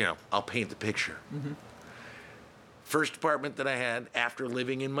 and, I'll paint the picture. Mm-hmm. First apartment that I had after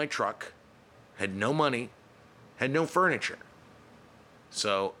living in my truck, had no money, had no furniture.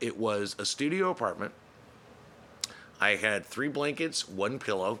 So it was a studio apartment. I had 3 blankets, 1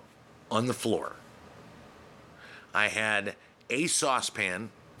 pillow on the floor. I had a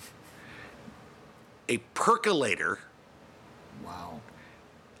saucepan, a percolator, wow,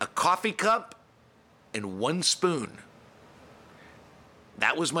 a coffee cup, and 1 spoon.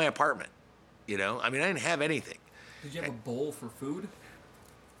 That was my apartment. I mean, I didn't have anything. Did you have a bowl for food?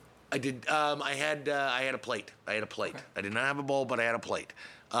 I did. I had a plate. Okay. I did not have a bowl, but I had a plate.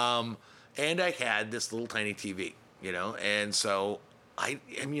 And I had this little tiny TV. And so I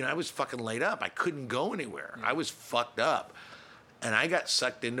was fucking laid up. I couldn't go anywhere. Yeah. I was fucked up. And I got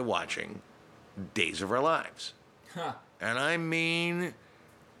sucked into watching Days of Our Lives. Huh. And I mean,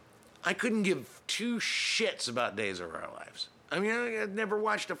 I couldn't give 2 shits about Days of Our Lives. I mean, I had never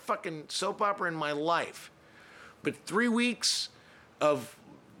watched a fucking soap opera in my life. But 3 weeks of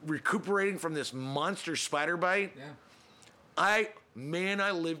recuperating from this monster spider bite, I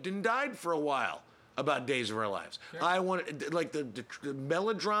lived and died for a while about Days of Our Lives. Sure. I wanted, like, the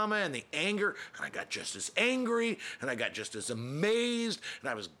melodrama and the anger, and I got just as angry, and I got just as amazed, and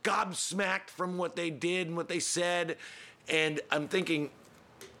I was gobsmacked from what they did and what they said, and I'm thinking,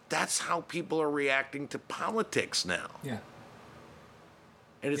 that's how people are reacting to politics now. Yeah.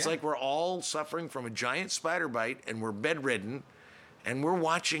 And it's like we're all suffering from a giant spider bite, and we're bedridden, and we're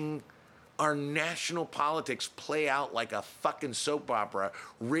watching our national politics play out like a fucking soap opera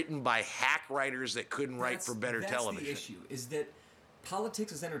written by hack writers that couldn't write for better television. That's the issue, is that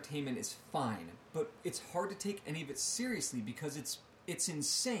politics as entertainment is fine, but it's hard to take any of it seriously because it's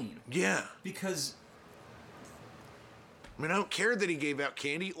insane. Yeah. Because... I mean, I don't care that he gave out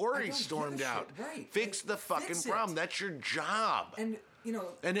candy or he stormed out. Right. Fix the fucking problem. That's your job. And, you know...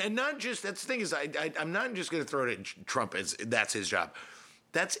 And not just... That's the thing is, I'm not just going to throw it at Trump as that's his job.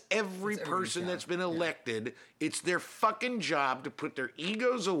 That's every person that's been elected. Yeah. It's their fucking job to put their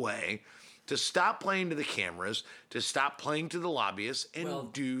egos away, to stop playing to the cameras, to stop playing to the lobbyists,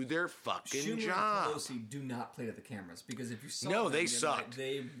 and do their fucking Schumer job. And Pelosi do not play to the cameras because if you saw them, they sucked.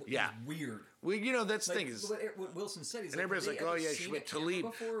 It's weird. Well, you know, that's the thing is... What Wilson said, he's and everybody's like, oh, yeah, she put Talib.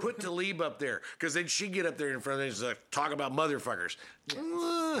 Put Talib up there. Because then she'd get up there in front of them and like, talk about motherfuckers.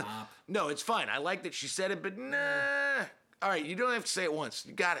 Yeah, no, it's fine. I like that she said it, but nah. All right, you don't have to say it once.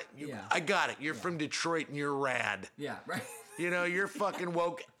 You got it. I got it. You're from Detroit and you're rad. Yeah, right. You know, you're fucking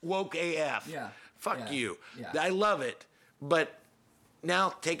woke AF. Yeah. Fuck you. Yeah. I love it. But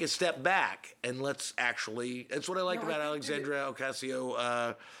now take a step back and let's actually... That's what I liked about Alexandra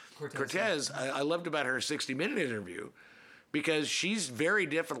Ocasio-Cortez. I loved about her 60-minute interview because she's very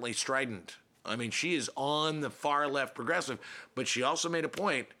definitely strident. I mean, she is on the far left progressive, but she also made a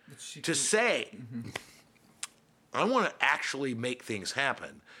point to say... Mm-hmm. I want to actually make things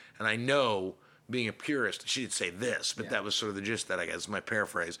happen. And I know, being a purist, she did say this, but that was sort of the gist that I guess, my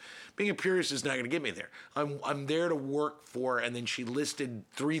paraphrase. Being a purist is not going to get me there. I'm there to work for, and then she listed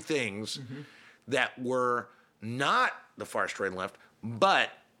 3 things that were not the far straight and left, but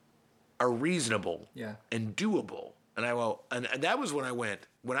are reasonable and doable. And and that was when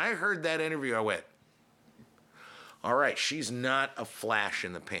I heard that interview, I went, all right, she's not a flash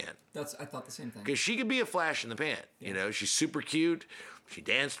in the pan. I thought the same thing. Because she could be a flash in the pan. Yeah. You know, she's super cute. She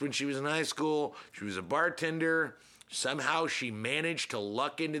danced when she was in high school. She was a bartender. Somehow she managed to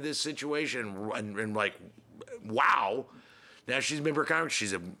luck into this situation and like, wow. Now she's a member of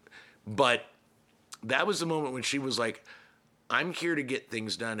Congress. But that was the moment when she was like, I'm here to get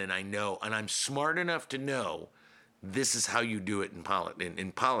things done, and I know, and I'm smart enough to know this is how you do it in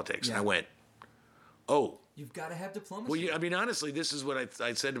politics. Yeah. And I went, oh. You've got to have diplomacy. Well, I mean, honestly, this is what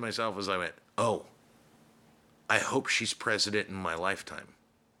I said to myself as I went, oh, I hope she's president in my lifetime.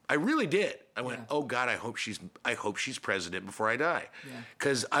 I really did. I went, oh God, I hope she's president before I die.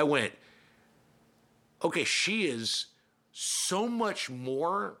 Because I went, okay, she is so much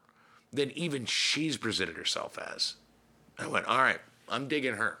more than even she's presented herself as. I went, all right, I'm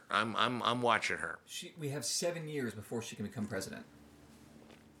digging her. I'm watching her. We have 7 years before she can become president.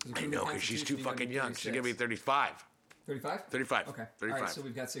 I know, because she's too fucking young. She's going to be 35. 35? 35. Okay. 35. All right, so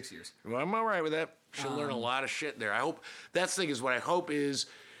we've got 6 years. Well, I'm all right with that. She'll learn a lot of shit there. I hope, that's the thing is, what I hope is,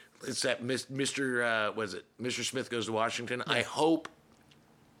 it's that Mr. Smith Goes to Washington. Yeah. I hope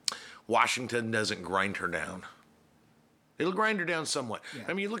Washington doesn't grind her down. It'll grind her down somewhat. Yeah.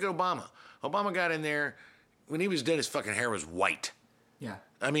 I mean, you look at Obama. Obama got in there, when he was dead, his fucking hair was white. Yeah.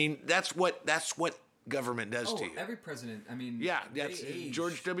 I mean, that's what government does to you. Every president, I mean... Yeah, that's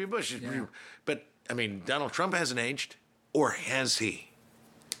George W. Bush. Yeah. But, I mean, Donald Trump hasn't aged. Or has he?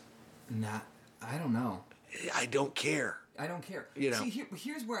 I don't know. I don't care. I don't care. You know? See,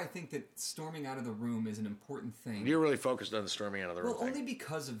 here's where I think that storming out of the room is an important thing. You're really focused on the storming out of the room thing. Only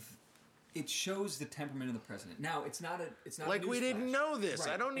because of... It shows the temperament of the president. Now, it's not like, we didn't know this.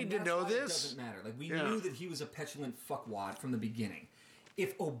 Right. I don't need to know this. It doesn't matter. Like, we knew that he was a petulant fuckwad from the beginning.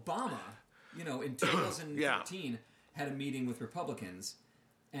 If Obama... You know, in 2013, had a meeting with Republicans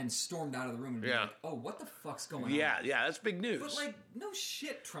and stormed out of the room and be like, oh, what the fuck's going on? Yeah, that's big news. But, like, no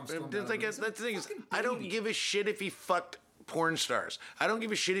shit, Trump stormed out of the room. That's the thing is, I don't give a shit if he fucked porn stars. I don't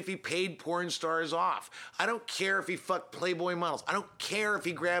give a shit if he paid porn stars off. I don't care if he fucked Playboy models. I don't care if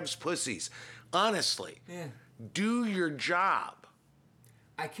he grabs pussies. Honestly, do your job.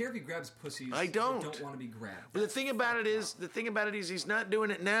 I care if he grabs pussies. I don't. That don't want to be grabbed. But the thing about it is he's not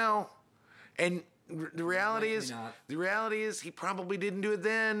doing it now. And the reality is he probably didn't do it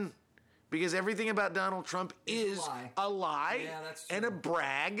then, because everything about Donald Trump is a lie and a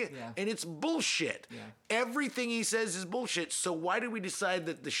brag, and it's bullshit. Yeah. Everything he says is bullshit. So why do we decide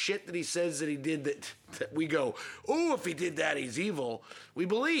that the shit that he says that he did that we go, oh, if he did that, he's evil? We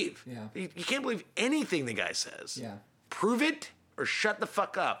believe. Yeah. You can't believe anything the guy says. Yeah. Prove it or shut the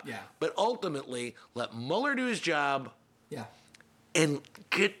fuck up. Yeah. But ultimately, let Mueller do his job. Yeah. And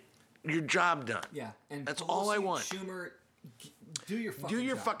get your job done. Yeah, and that's Pelosi, all I want. Schumer, do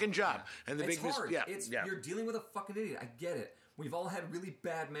your fucking job. Yeah. And the it's hard. You're dealing with a fucking idiot. I get it. We've all had really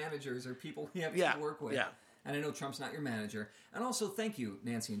bad managers or people we have to work with. Yeah. And I know Trump's not your manager. And also, thank you,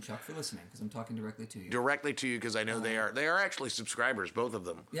 Nancy and Chuck, for listening, because I'm talking directly to you. Directly to you, because I know they are actually subscribers, both of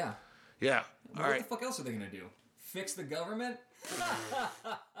them. Yeah. Yeah. What the fuck else are they going to do? Fix the government?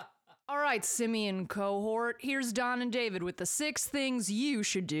 All right, Simian cohort, here's Don and David with the 6 things you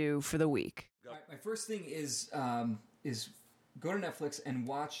should do for the week. All right, my first thing is go to Netflix and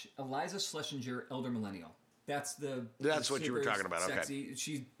watch Eliza Schlesinger, Elder Millennial. That's what you were talking about. Sexy. Okay.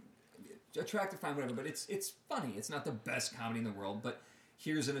 She's attractive, fine, whatever. But it's funny. It's not the best comedy in the world. But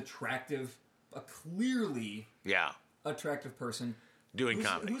here's a clearly attractive person doing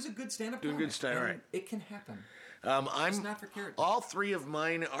comedy. Who's a good stand-up doing comic. Good stand-up. Right. It can happen. I'm not for character. All 3 of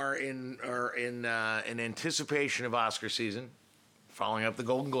mine are in anticipation of Oscar season, following up the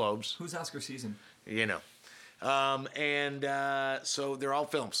Golden Globes. Who's Oscar season? You know, so they're all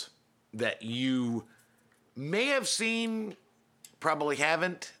films that you may have seen, probably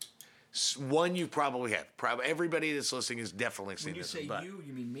haven't. One you probably have. Probably everybody that's listening has definitely seen this. When you say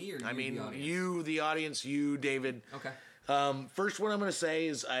you mean me, or you, I mean the audience? You, the audience, you, David. Okay. First one I'm going to say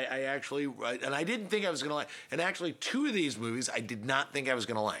is I actually, and I didn't think I was going to like, and actually 2 of these movies I did not think I was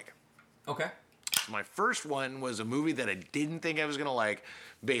going to like. Okay. My first one was a movie that I didn't think I was going to like,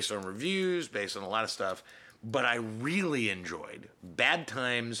 based on reviews, based on a lot of stuff, but I really enjoyed Bad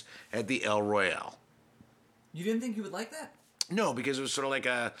Times at the El Royale. You didn't think you would like that? No, because it was sort of like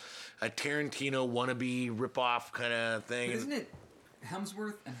a Tarantino wannabe ripoff kind of thing. But isn't it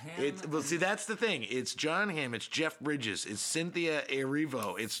Hemsworth and Hamm? Well, see, that's the thing. It's John Hamm. It's Jeff Bridges. It's Cynthia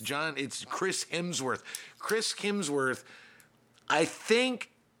Erivo. It's Chris Hemsworth. Chris Hemsworth, I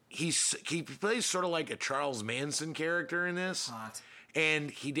think he plays sort of like a Charles Manson character in this. Hot. And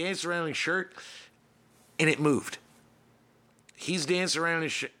he danced around in his shirt, and it moved. He's dancing around in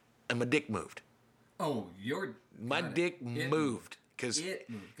his shirt, and my dick moved. Oh, my dick moved because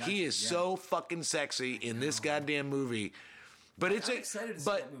he is so fucking sexy in this goddamn movie. But I'm excited to see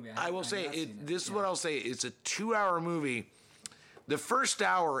that movie. I will say this is what I'll say. It's a 2-hour movie. The first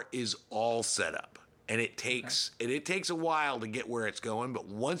hour is all set up, and it takes a while to get where it's going. But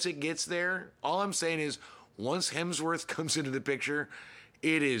once it gets there, all I'm saying is once Hemsworth comes into the picture,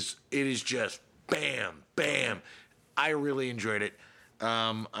 it is just bam, bam. I really enjoyed it.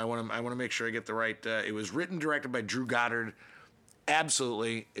 I want to make sure I get the right. It was written and directed by Drew Goddard.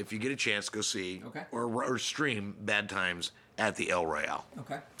 Absolutely, if you get a chance, go see or stream Bad Times at the El Royale.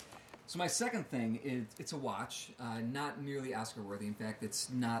 Okay. So my second thing is it's a watch, not nearly Oscar worthy. In fact, it's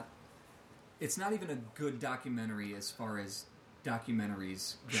not even a good documentary as far as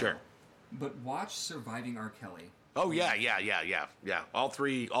documentaries go. Sure. But watch Surviving R. Kelly. Oh yeah. All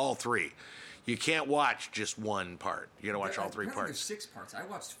three. You can't watch just one part. You got to watch all 3 parts. There's 6 parts. I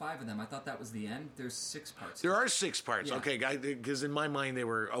watched 5 of them. I thought that was the end. There's 6 parts. There are 6 parts. Yeah. Okay, because in my mind they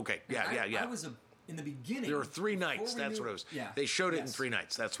were okay. Yeah. I was in the beginning. There were 3 nights. That's what it was. Yeah. They showed it in 3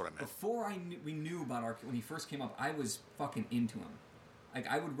 nights. That's what I meant. Before we knew about when he first came up, I was fucking into him. Like,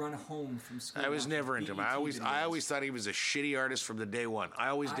 I would run home from school. I was never into him. I always thought he was a shitty artist from the day one. I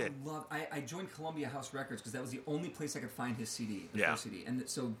always did. I joined Columbia House Records because that was the only place I could find his CD, first CD. And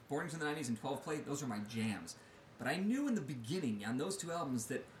so Born in the 90s and 12 Play, those are my jams. But I knew in the beginning, on those 2 albums,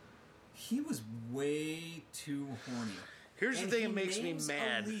 that he was way too horny. Here's the thing that makes me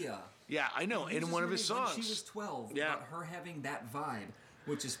mad. Aaliyah. Yeah, I know. In one of his songs. When she was 12, about her having that vibe,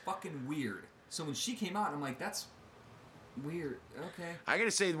 which is fucking weird. So when she came out, I'm like, that's weird. Okay. I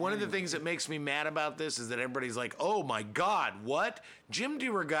gotta say, one of the things that makes me mad about this is that everybody's like, oh my God, what? Jim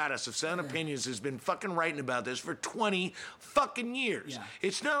DeRogatis of Sound Opinions has been fucking writing about this for 20 fucking years. Yeah.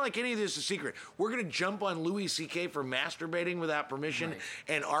 It's not like any of this is secret. We're gonna jump on Louis C.K. for masturbating without permission,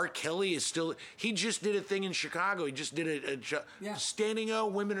 and R. Kelly is still, he just did a thing in Chicago. He just did a standing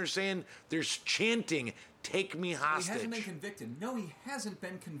out, women are saying, there's chanting, take me hostage. He hasn't been convicted. No, he hasn't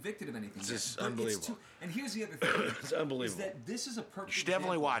been convicted of anything. It's unbelievable. And here's the other thing. It's unbelievable. Is that this is a perfect You should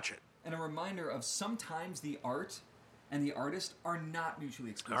definitely watch it. And a reminder of sometimes the art and the artist are not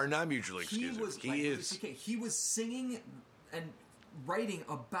mutually exclusive. He was singing and writing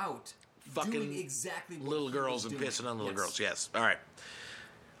about fucking doing exactly what little he girls was and doing. pissing on little girls. Yes. All right.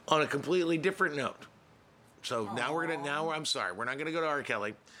 On a completely different note. So I'm sorry. We're not going to go to R.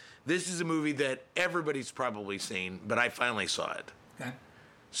 Kelly. This is a movie that everybody's probably seen, but I finally saw it. Okay.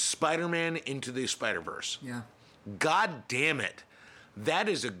 Spider-Man Into the Spider-Verse. Yeah. God damn it. That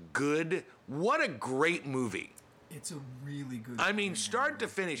is what a great movie. It's a really good I mean, start to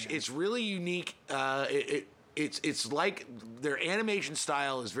finish, it's really unique. It's like their animation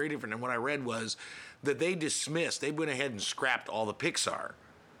style is very different. And what I read was that they went ahead and scrapped all the Pixar.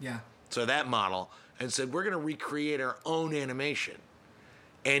 Yeah. So that model, and said, we're going to recreate our own animation.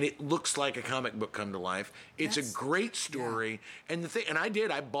 and it looks like a comic book come to life. It's a great story, and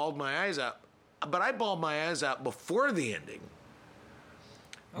I bawled my eyes out, but I bawled my eyes out before the ending.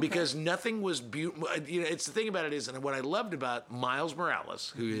 Okay. Because nothing was beautiful. It's the thing about it is, and what I loved about Miles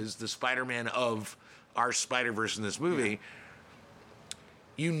Morales, who is the Spider-Man of our Spider-Verse in this movie,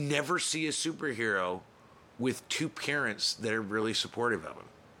 you never see a superhero with two parents that are really supportive of him.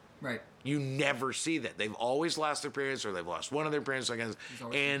 Right. You never see that. They've always lost their parents, or they've lost one of their parents. And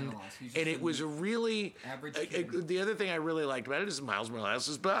it was a really the other thing I really liked about it is Miles Morales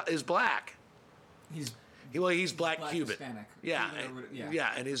is black. He's black Cuban. Hispanic. Yeah,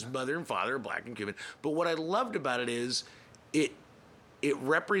 and his mother and father are black and Cuban. But what I loved about it is it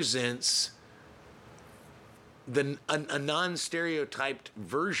represents a non-stereotyped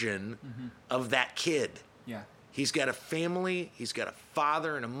version of that kid. Yeah. He's got a family. He's got a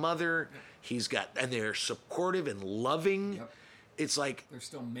father and a mother. Yep. And they're supportive and loving. Yep. It's like they're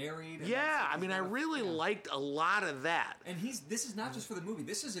still married. Yeah, I mean, I really liked a lot of that. And this is not just for the movie.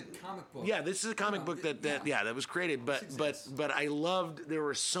 This is a comic book. Yeah, this is a comic book that was created. But I loved. There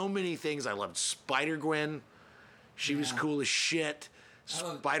were so many things. I loved Spider-Gwen. She was cool as shit.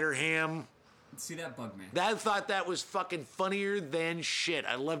 Spider-Ham. See, that bugged me. I thought that was fucking funnier than shit.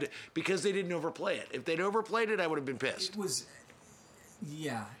 I loved it because they didn't overplay it. If they'd overplayed it, I would have been pissed. It was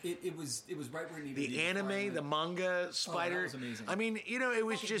right where it needed to be. The anime, the manga, Spider. That was amazing. I mean, it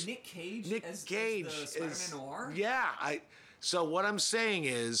was just Nick Cage as the Spider-Man noir. Yeah. So what I'm saying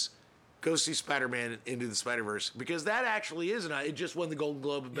is, go see Spider-Man Into the Spider-Verse, because that actually is it just won the Golden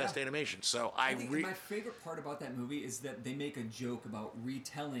Globe of Best Animation. So I think my favorite part about that movie is that they make a joke about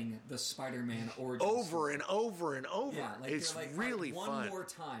retelling the Spider-Man origin over and over and over. Yeah, it's really fun. One more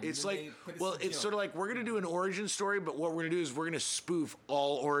time. It's it's sort of like we're going to do an origin story, but what we're going to do is we're going to spoof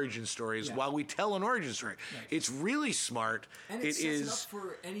all origin stories while we tell an origin story. Right. It's really smart. And it sets it up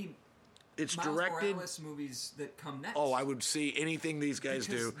for any It's Miles directed. Morales movies that come next. Oh, I would see anything these guys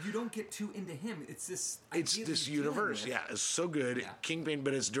do. You don't get too into him. It's this. It's this universe. Yeah, it's so good. Yeah. Kingpin,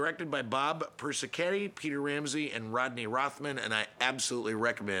 but it's directed by Bob Persichetti, Peter Ramsey, and Rodney Rothman, and I absolutely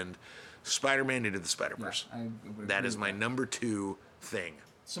recommend Spider-Man Into the Spider-Verse. Yeah, that is my number 2 thing.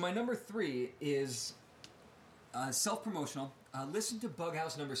 So my number 3 is self-promotional. Listen to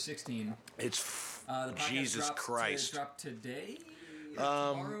Bughouse number 16. It's Jesus Christ. Dropped today.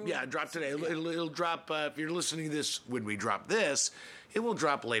 Drop today. It'll drop if you're listening to this when we drop this. It will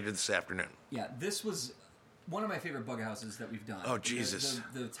drop later this afternoon. Yeah, this was one of my favorite bug houses that we've done. Oh Jesus!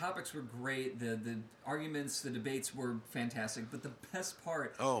 The topics were great. The arguments, the debates were fantastic. But the best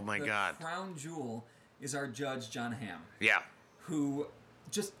part, God, crown jewel, is our judge John Hamm. Yeah, who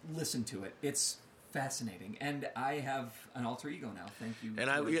just listen to it. It's fascinating, and I have an alter ego now. Thank you. And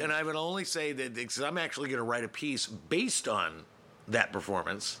I would only say that because I'm actually going to write a piece based on that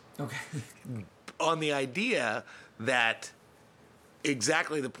performance. Okay. On the idea that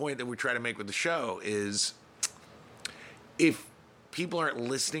exactly the point that we try to make with the show is if people aren't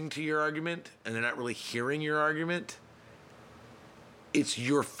listening to your argument and they're not really hearing your argument, it's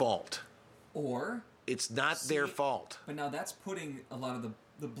your fault. Or it's not their fault. But now that's putting a lot of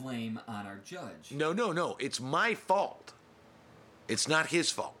the blame on our judge. No. It's my fault. It's not his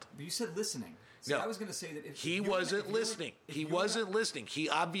fault. But you said listening. See, no, I was going to say that if he wasn't listening. He wasn't listening. He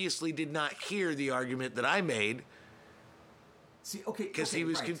obviously did not hear the argument that I made. See, okay, because he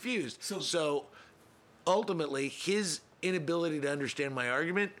was confused. So ultimately, his inability to understand my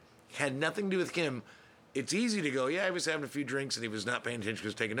argument had nothing to do with him. It's easy to go, yeah, he was having a few drinks and he was not paying attention because he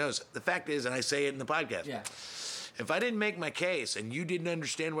was taking notes. The fact is, and I say it in the podcast, if I didn't make my case and you didn't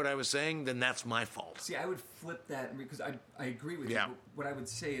understand what I was saying, then that's my fault. See, I would flip that because I agree with you. What I would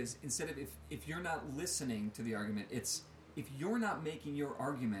say is instead of if you're not listening to the argument, it's if you're not making your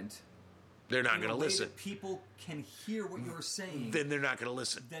argument, they're not going to listen. That people can hear what you're saying. Then they're not going to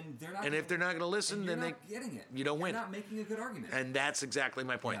listen. Then they're not. And if they're not going to listen, then they're not getting it. You don't win. You're not making a good argument. And that's exactly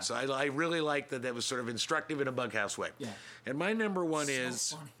my point. Yeah. So I really like that was sort of instructive in a Bughouse way. Yeah. And my number 1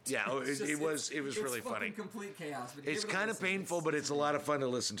 is funny. Yeah, it was really funny. It's complete chaos. It's kind of painful, but it's a lot of fun to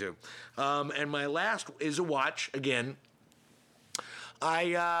listen to. And my last is a watch again.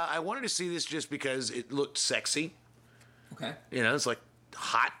 I wanted to see this just because it looked sexy. Okay. It's like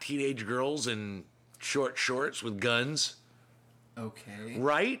hot teenage girls in short shorts with guns. Okay.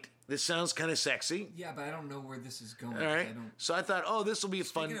 Right? This sounds kind of sexy. Yeah, but I don't know where this is going. All right. So I thought, this will be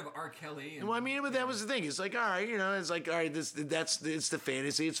fun. Speaking of R. Kelly. But that was the thing. It's like, all right, it's like, all right, it's the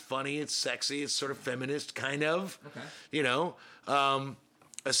fantasy. It's funny. It's sexy. It's sort of feminist, kind of. Okay.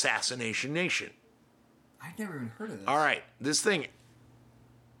 Assassination Nation. I've never even heard of this. All right. This thing,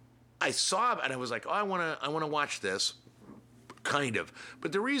 I saw it and I was like, I want to watch this. kind of.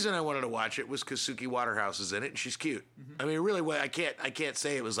 But the reason I wanted to watch it was because Suki Waterhouse is in it, and she's cute. I mean, really, I can't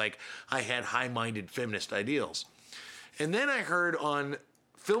say it was like I had high-minded feminist ideals. And then I heard on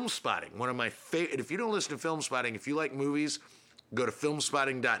Film Spotting, one of my favorite. If you don't listen to Film Spotting, if you like movies, go to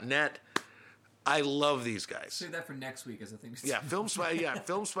filmspotting.net. I love these guys. Save that for next week as a thing. Yeah, Film Spotting. Yeah,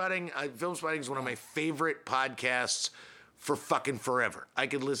 Film Spotting. Film Spotting is one of my favorite podcasts for fucking forever. I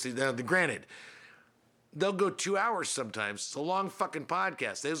could listen. Granted, they'll go 2 hours sometimes. It's a long fucking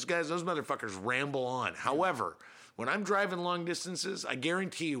podcast. Those motherfuckers ramble on. However, when I'm driving long distances, I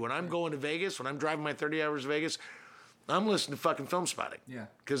guarantee you, when I'm going to Vegas, when I'm driving my 30 hours to Vegas, I'm listening to fucking Film Spotting. Yeah.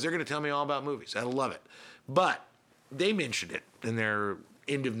 Because they're going to tell me all about movies. I love it. But they mentioned it in their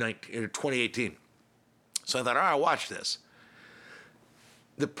end of 2018. So I thought, all right, I'll watch this.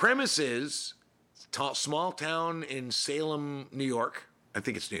 The premise is small town in Salem, New York. I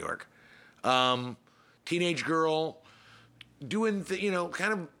think it's New York. Teenage girl doing,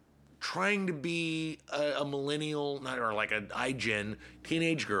 kind of trying to be a millennial, or like an iGen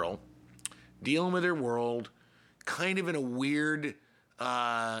teenage girl, dealing with her world, kind of in a weird,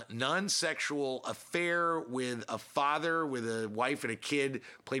 non-sexual affair with a father, with a wife and a kid,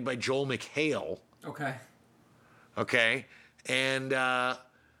 played by Joel McHale. Okay. And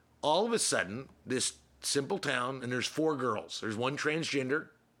all of a sudden, this simple town, and there's 4 girls. There's one transgender,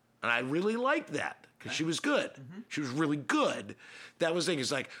 and I really liked that. Because she was good. Mm-hmm. She was really good. That was the thing.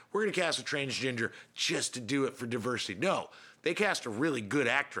 It's like, we're going to cast a transgender just to do it for diversity. No, they cast a really good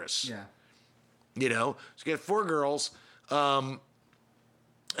actress. Yeah. So you got 4 girls, and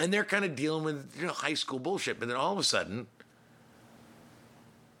they're kind of dealing with, high school bullshit. But then all of a sudden,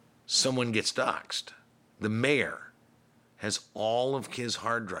 someone gets doxxed. The mayor has all of his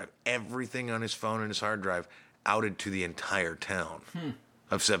hard drive, everything on his phone and his hard drive, outed to the entire town.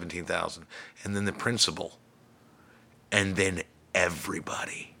 Of 17,000. And then the principal. And then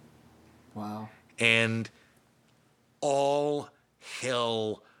everybody. Wow. And all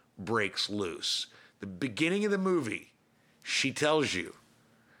hell breaks loose. The beginning of the movie, she tells you,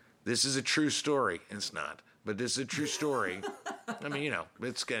 this is a true story. It's not. But this is a true story. I mean,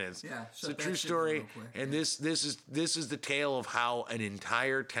 it's a true story. And this is the tale of how an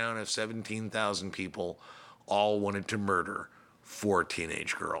entire town of 17,000 people all wanted to murder 4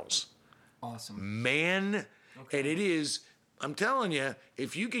 teenage girls. Awesome. Man, and it is, I'm telling you,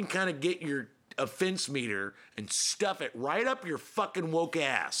 if you can kind of get your offense meter and stuff it right up your fucking woke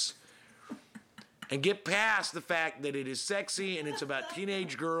ass and get past the fact that it is sexy and it's about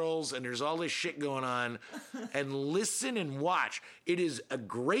teenage girls and there's all this shit going on, and listen and watch. It is a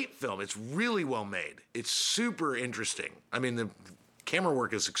great film. It's really well made. It's super interesting. I mean, the camera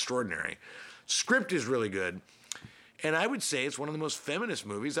work is extraordinary. Script is really good. And I would say it's one of the most feminist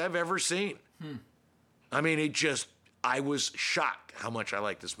movies I've ever seen. I mean, I was shocked how much I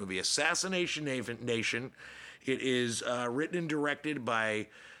like this movie. Assassination Nation. It is written and directed by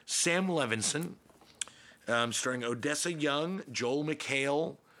Sam Levinson, starring Odessa Young, Joel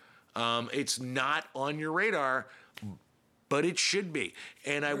McHale. It's not on your radar, but it should be.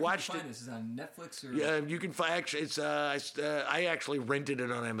 And I watched it. This is on Netflix or? Yeah, you can find. Actually, it's. I actually rented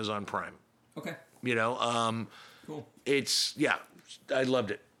it on Amazon Prime. Okay. Cool. I loved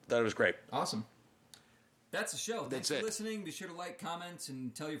it. Thought it was great. Awesome. That's the show. Thanks for listening. Be sure to like, comment,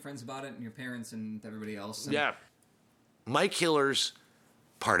 and tell your friends about it and your parents and everybody else. And Mike Hiller's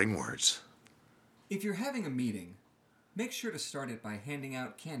parting words. If you're having a meeting, make sure to start it by handing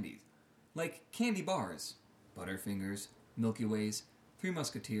out candy. Like candy bars, Butterfingers, Milky Ways, 3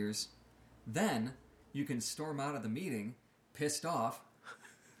 Musketeers. Then you can storm out of the meeting, pissed off,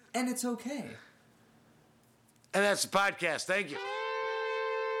 and it's okay. And that's the podcast. Thank you.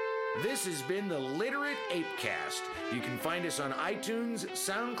 This has been the Literate ApeCast. You can find us on iTunes,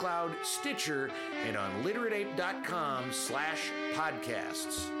 SoundCloud, Stitcher, and on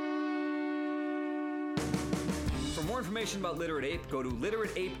literateape.com/podcasts. For more information about Literate Ape, go to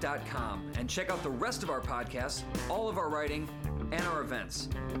literateape.com and check out the rest of our podcasts, all of our writing, and our events.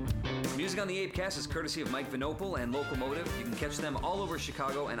 Music on the ApeCast is courtesy of Mike Vinopal and Locomotive. You can catch them all over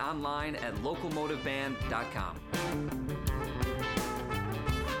Chicago and online at locomotiveband.com.